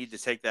that we need to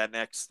take that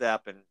next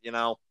step. And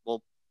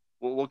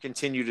we'll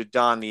continue to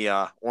don the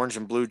orange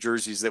and blue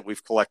jerseys that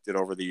we've collected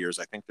over the years.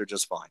 I think they're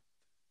just fine.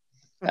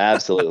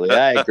 Absolutely.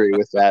 I agree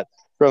with that.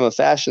 From a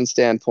fashion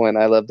standpoint,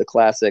 I love the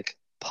classic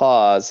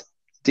pause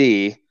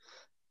D,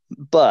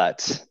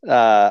 but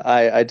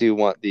I do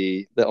want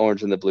the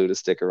orange and the blue to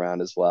stick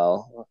around as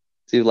well.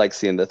 Do like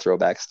seeing the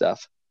throwback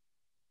stuff.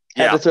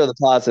 Had to Yeah. throw the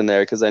pause in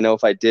there because I know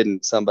if I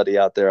didn't, somebody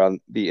out there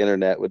on the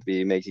internet would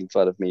be making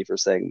fun of me for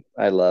saying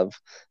I love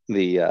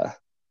the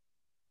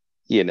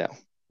you know.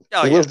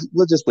 Oh We'll yeah.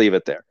 we'll just leave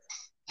it there.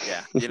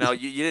 Yeah. You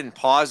didn't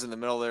pause in the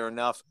middle there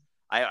enough.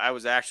 I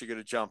was actually going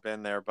to jump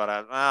in there, but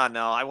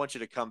no, I want you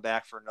to come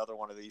back for another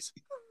one of these.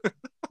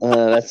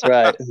 That's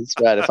right. That's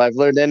right. If I've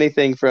learned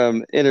anything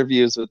from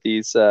interviews with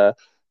these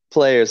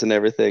players and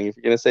everything, if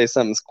you're going to say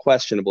something's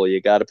questionable,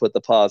 you got to put the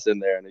pause in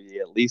there and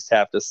you at least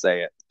have to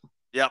say it.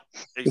 Yep.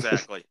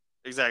 Exactly.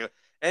 Exactly.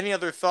 Any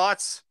other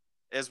thoughts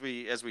as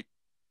we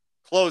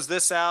close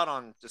this out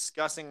on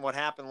discussing what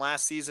happened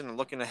last season and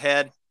looking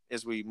ahead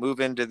as we move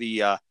into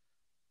the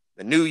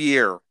new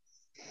year?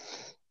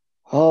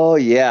 Oh,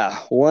 yeah.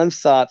 One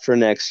thought for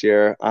next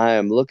year. I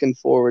am looking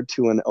forward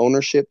to an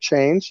ownership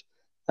change.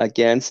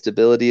 Again,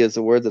 stability is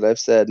a word that I've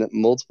said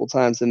multiple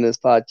times in this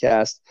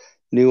podcast.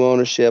 New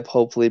ownership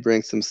hopefully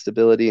brings some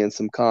stability and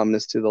some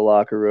calmness to the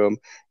locker room,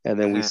 and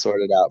then we Mm-hmm.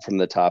 sort it out from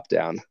the top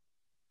down.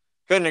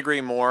 Couldn't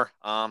agree more.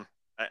 I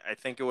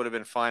think it would have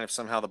been fine if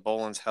somehow the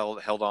Bolins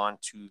held on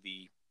to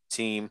the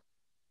team,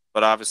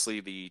 but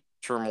obviously the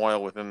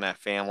turmoil within that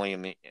family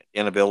and the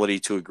inability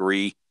to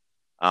agree,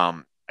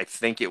 I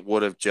think it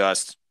would have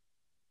just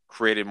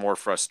created more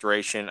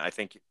frustration. I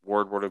think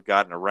word would have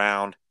gotten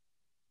around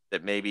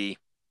that maybe,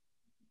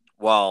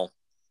 well,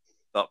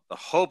 the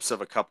hopes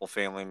of a couple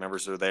family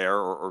members are there,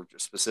 or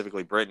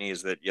specifically Brittany,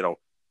 is that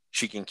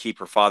she can keep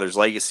her father's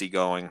legacy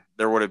going.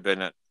 There would have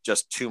been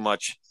just too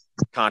much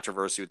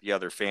controversy with the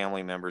other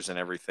family members and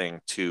everything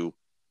to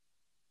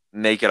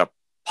make it a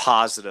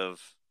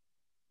positive,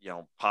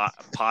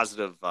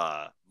 positive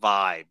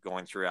vibe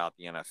going throughout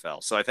the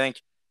NFL. So I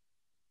think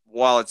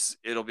while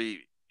it'll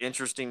be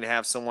interesting to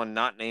have someone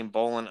not named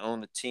Bolin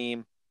own the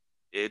team,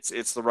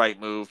 it's the right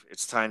move.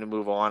 It's time to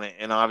move on,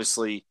 and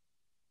obviously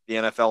the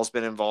NFL's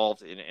been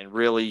involved, and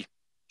really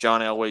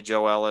John Elway,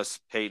 Joe Ellis,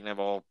 Peyton have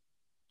all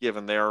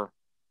given their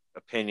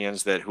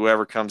opinions that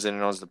whoever comes in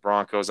and owns the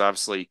Broncos,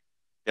 obviously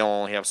they'll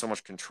only have so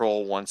much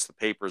control once the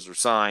papers are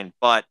signed,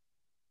 but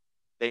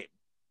they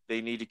they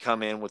need to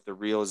come in with the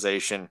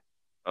realization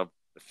of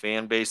the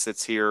fan base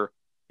that's here,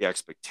 the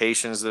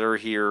expectations that are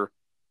here,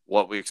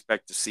 what we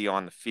expect to see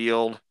on the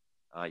field.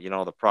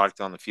 The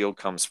product on the field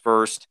comes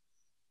first.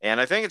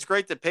 And I think it's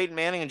great that Peyton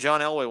Manning and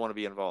John Elway want to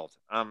be involved.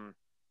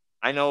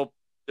 I know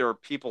there are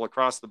people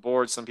across the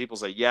board. Some people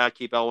say, yeah,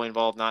 keep Elway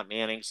involved, not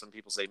Manning. Some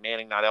people say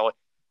Manning, not Elway.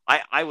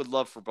 I would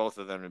love for both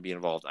of them to be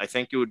involved. I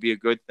think it would be a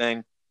good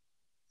thing.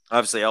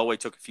 Obviously, Elway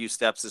took a few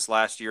steps this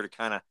last year to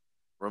kind of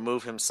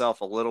remove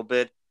himself a little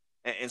bit.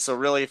 And so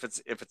really, if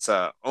it's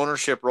a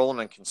ownership role and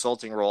a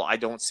consulting role, I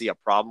don't see a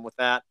problem with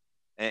that.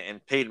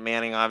 And Peyton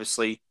Manning,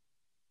 obviously,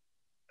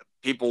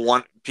 people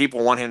want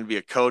him to be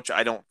a coach.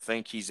 I don't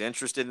think he's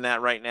interested in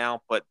that right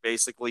now, but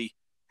basically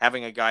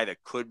having a guy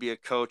that could be a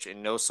coach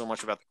and knows so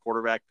much about the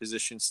quarterback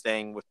position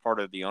staying with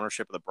part of the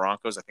ownership of the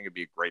Broncos, I think it'd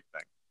be a great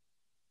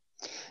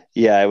thing.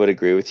 Yeah, I would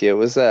agree with you. It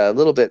was a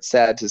little bit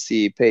sad to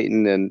see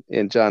Peyton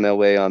and John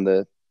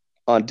Elway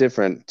on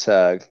different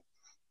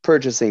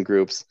purchasing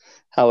groups.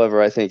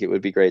 However, I think it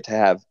would be great to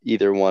have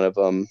either one of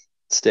them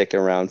stick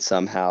around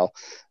somehow.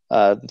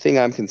 The thing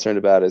I'm concerned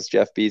about is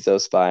Jeff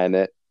Bezos buying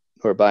it,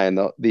 or buying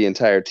the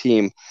entire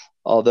team.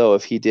 Although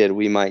if he did,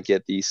 we might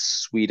get the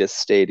sweetest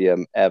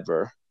stadium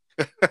ever.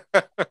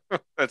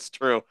 That's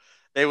true.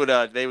 They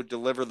would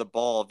deliver the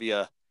ball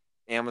via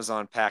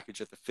Amazon package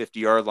at the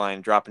 50-yard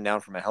line, dropping down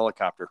from a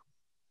helicopter.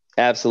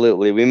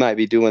 Absolutely. We might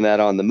be doing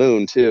that on the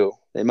moon too.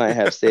 They might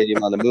have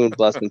stadium on the moon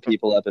busting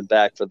people up and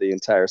back for the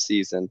entire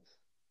season.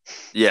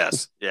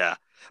 Yes, yeah,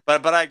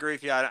 but I agree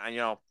with you.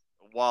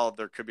 While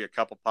there could be a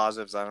couple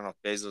positives, I don't know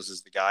if Bezos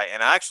is the guy.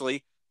 And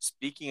actually,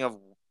 speaking of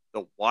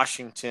the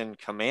Washington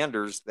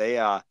Commanders,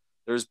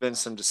 there's been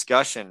some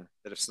discussion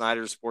that if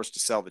Snyder's forced to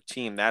sell the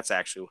team, that's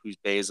actually who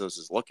Bezos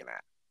is looking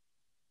at.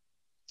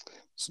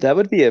 That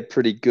would be a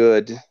pretty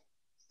good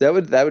that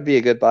would be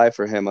a good buy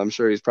for him. I'm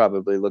sure he's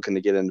probably looking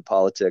to get into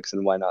politics,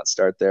 and why not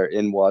start there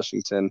in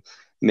Washington,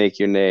 make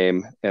your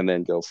name, and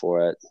then go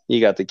for it. You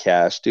got the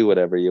cash, do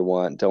whatever you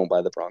want. Don't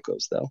buy the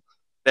Broncos though.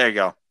 There you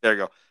go. There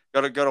you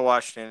go. Go to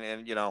Washington,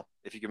 and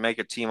if you can make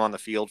a team on the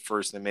field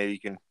first, then maybe you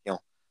can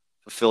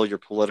fulfill your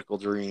political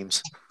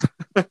dreams.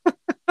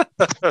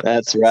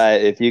 That's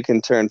right. If you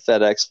can turn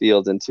FedEx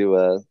Field into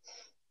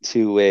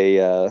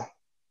a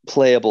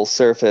playable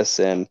surface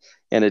and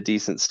a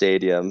decent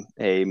stadium,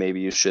 hey,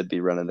 maybe you should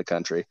be running the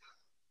country.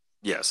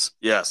 Yes,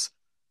 yes.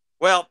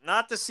 Well,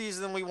 not the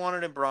season we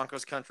wanted in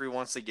Broncos country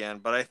once again,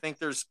 but I think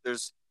there's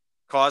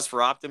cause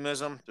for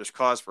optimism. There's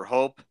cause for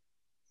hope.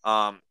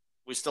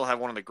 We still have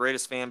one of the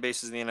greatest fan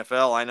bases in the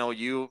NFL. I know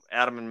you,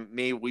 Adam, and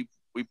me. We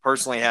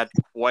personally had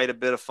quite a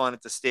bit of fun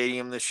at the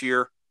stadium this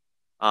year,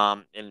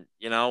 and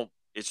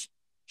it's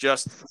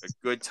just a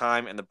good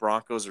time. And the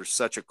Broncos are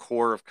such a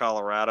core of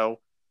Colorado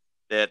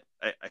that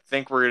I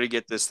think we're going to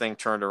get this thing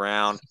turned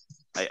around.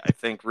 I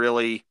think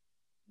really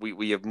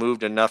we have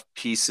moved enough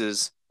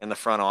pieces in the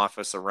front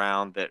office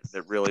around that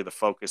really the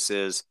focus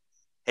is,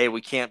 hey,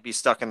 we can't be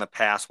stuck in the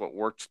past. What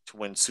worked to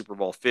win Super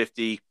Bowl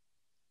 50?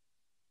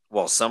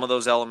 Well, some of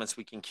those elements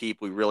we can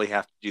keep. We really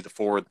have to do the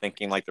forward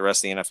thinking like the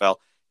rest of the NFL,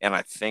 and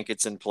I think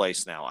it's in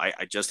place now.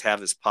 I just have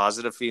this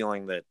positive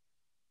feeling that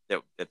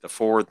the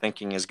forward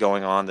thinking is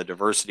going on, the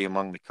diversity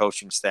among the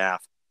coaching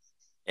staff,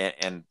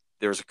 and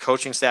there's a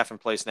coaching staff in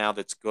place now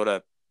that's going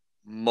to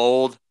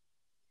mold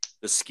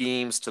the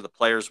schemes to the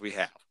players we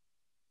have.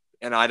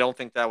 And I don't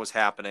think that was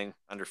happening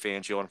under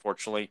Fangio,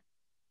 unfortunately.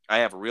 I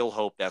have real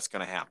hope that's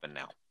going to happen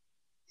now.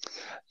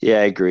 Yeah,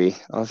 I agree.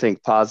 I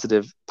think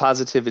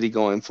positivity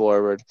going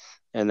forward,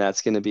 and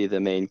that's going to be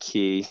the main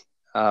key,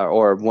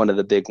 or one of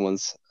the big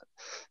ones.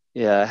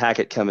 Yeah,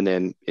 Hackett coming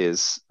in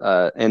is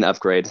an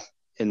upgrade,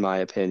 in my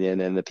opinion,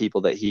 and the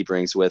people that he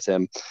brings with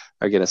him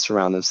are going to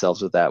surround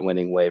themselves with that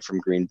winning way from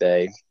Green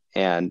Bay.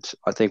 And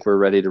I think we're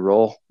ready to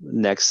roll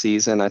next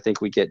season. I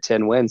think we get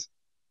 10 wins.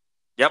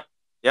 Yep,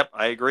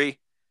 I agree.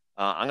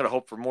 I'm going to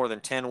hope for more than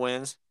 10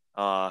 wins.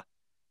 I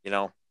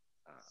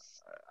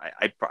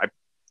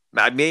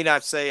may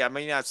not say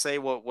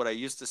what I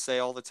used to say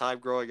all the time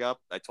growing up.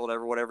 I told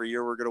everyone every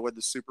year we're going to win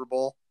the Super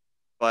Bowl,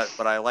 but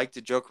I like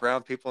to joke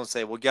around people and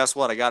say, well, guess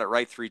what? I got it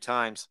right 3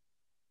 times.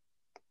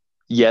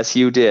 Yes,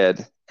 you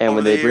did. And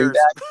when they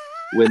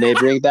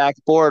bring back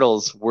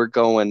Bortles, we're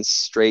going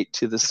straight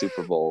to the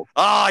Super Bowl.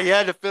 Oh, you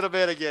had to fit him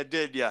in again,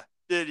 didn't you?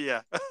 Did you?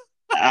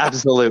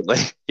 Absolutely.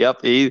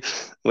 Yep.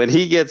 When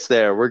he gets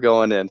there, we're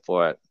going in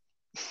for it.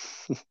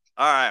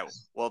 All right.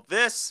 Well,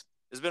 this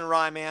has been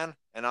Ryman,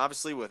 and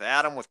obviously with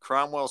Adam with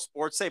Cromwell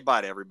Sports. Say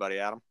bye to everybody,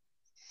 Adam.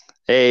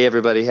 Hey,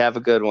 everybody, have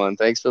a good one.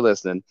 Thanks for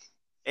listening.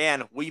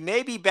 And we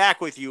may be back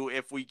with you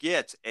if we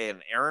get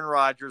an Aaron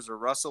Rodgers or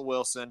Russell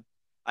Wilson.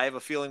 I have a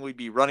feeling we'd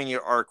be running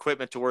our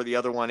equipment to where the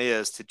other one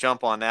is to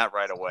jump on that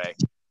right away.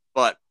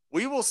 But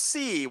we will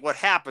see what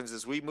happens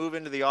as we move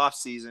into the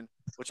offseason,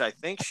 which I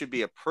think should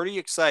be a pretty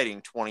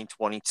exciting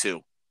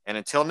 2022. And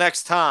until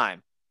next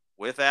time,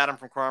 with Adam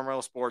from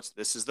Cromwell Sports,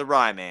 this is the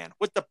Ryman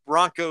with the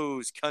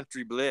Broncos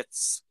Country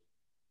Blitz.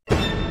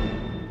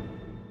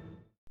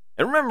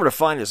 And remember to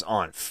find us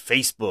on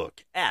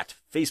Facebook at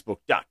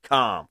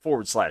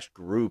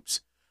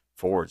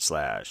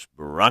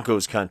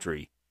facebook.com/groups/Broncos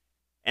Country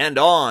and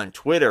on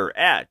Twitter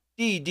at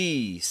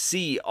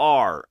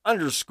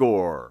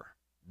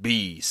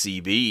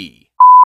DDCR_BCB.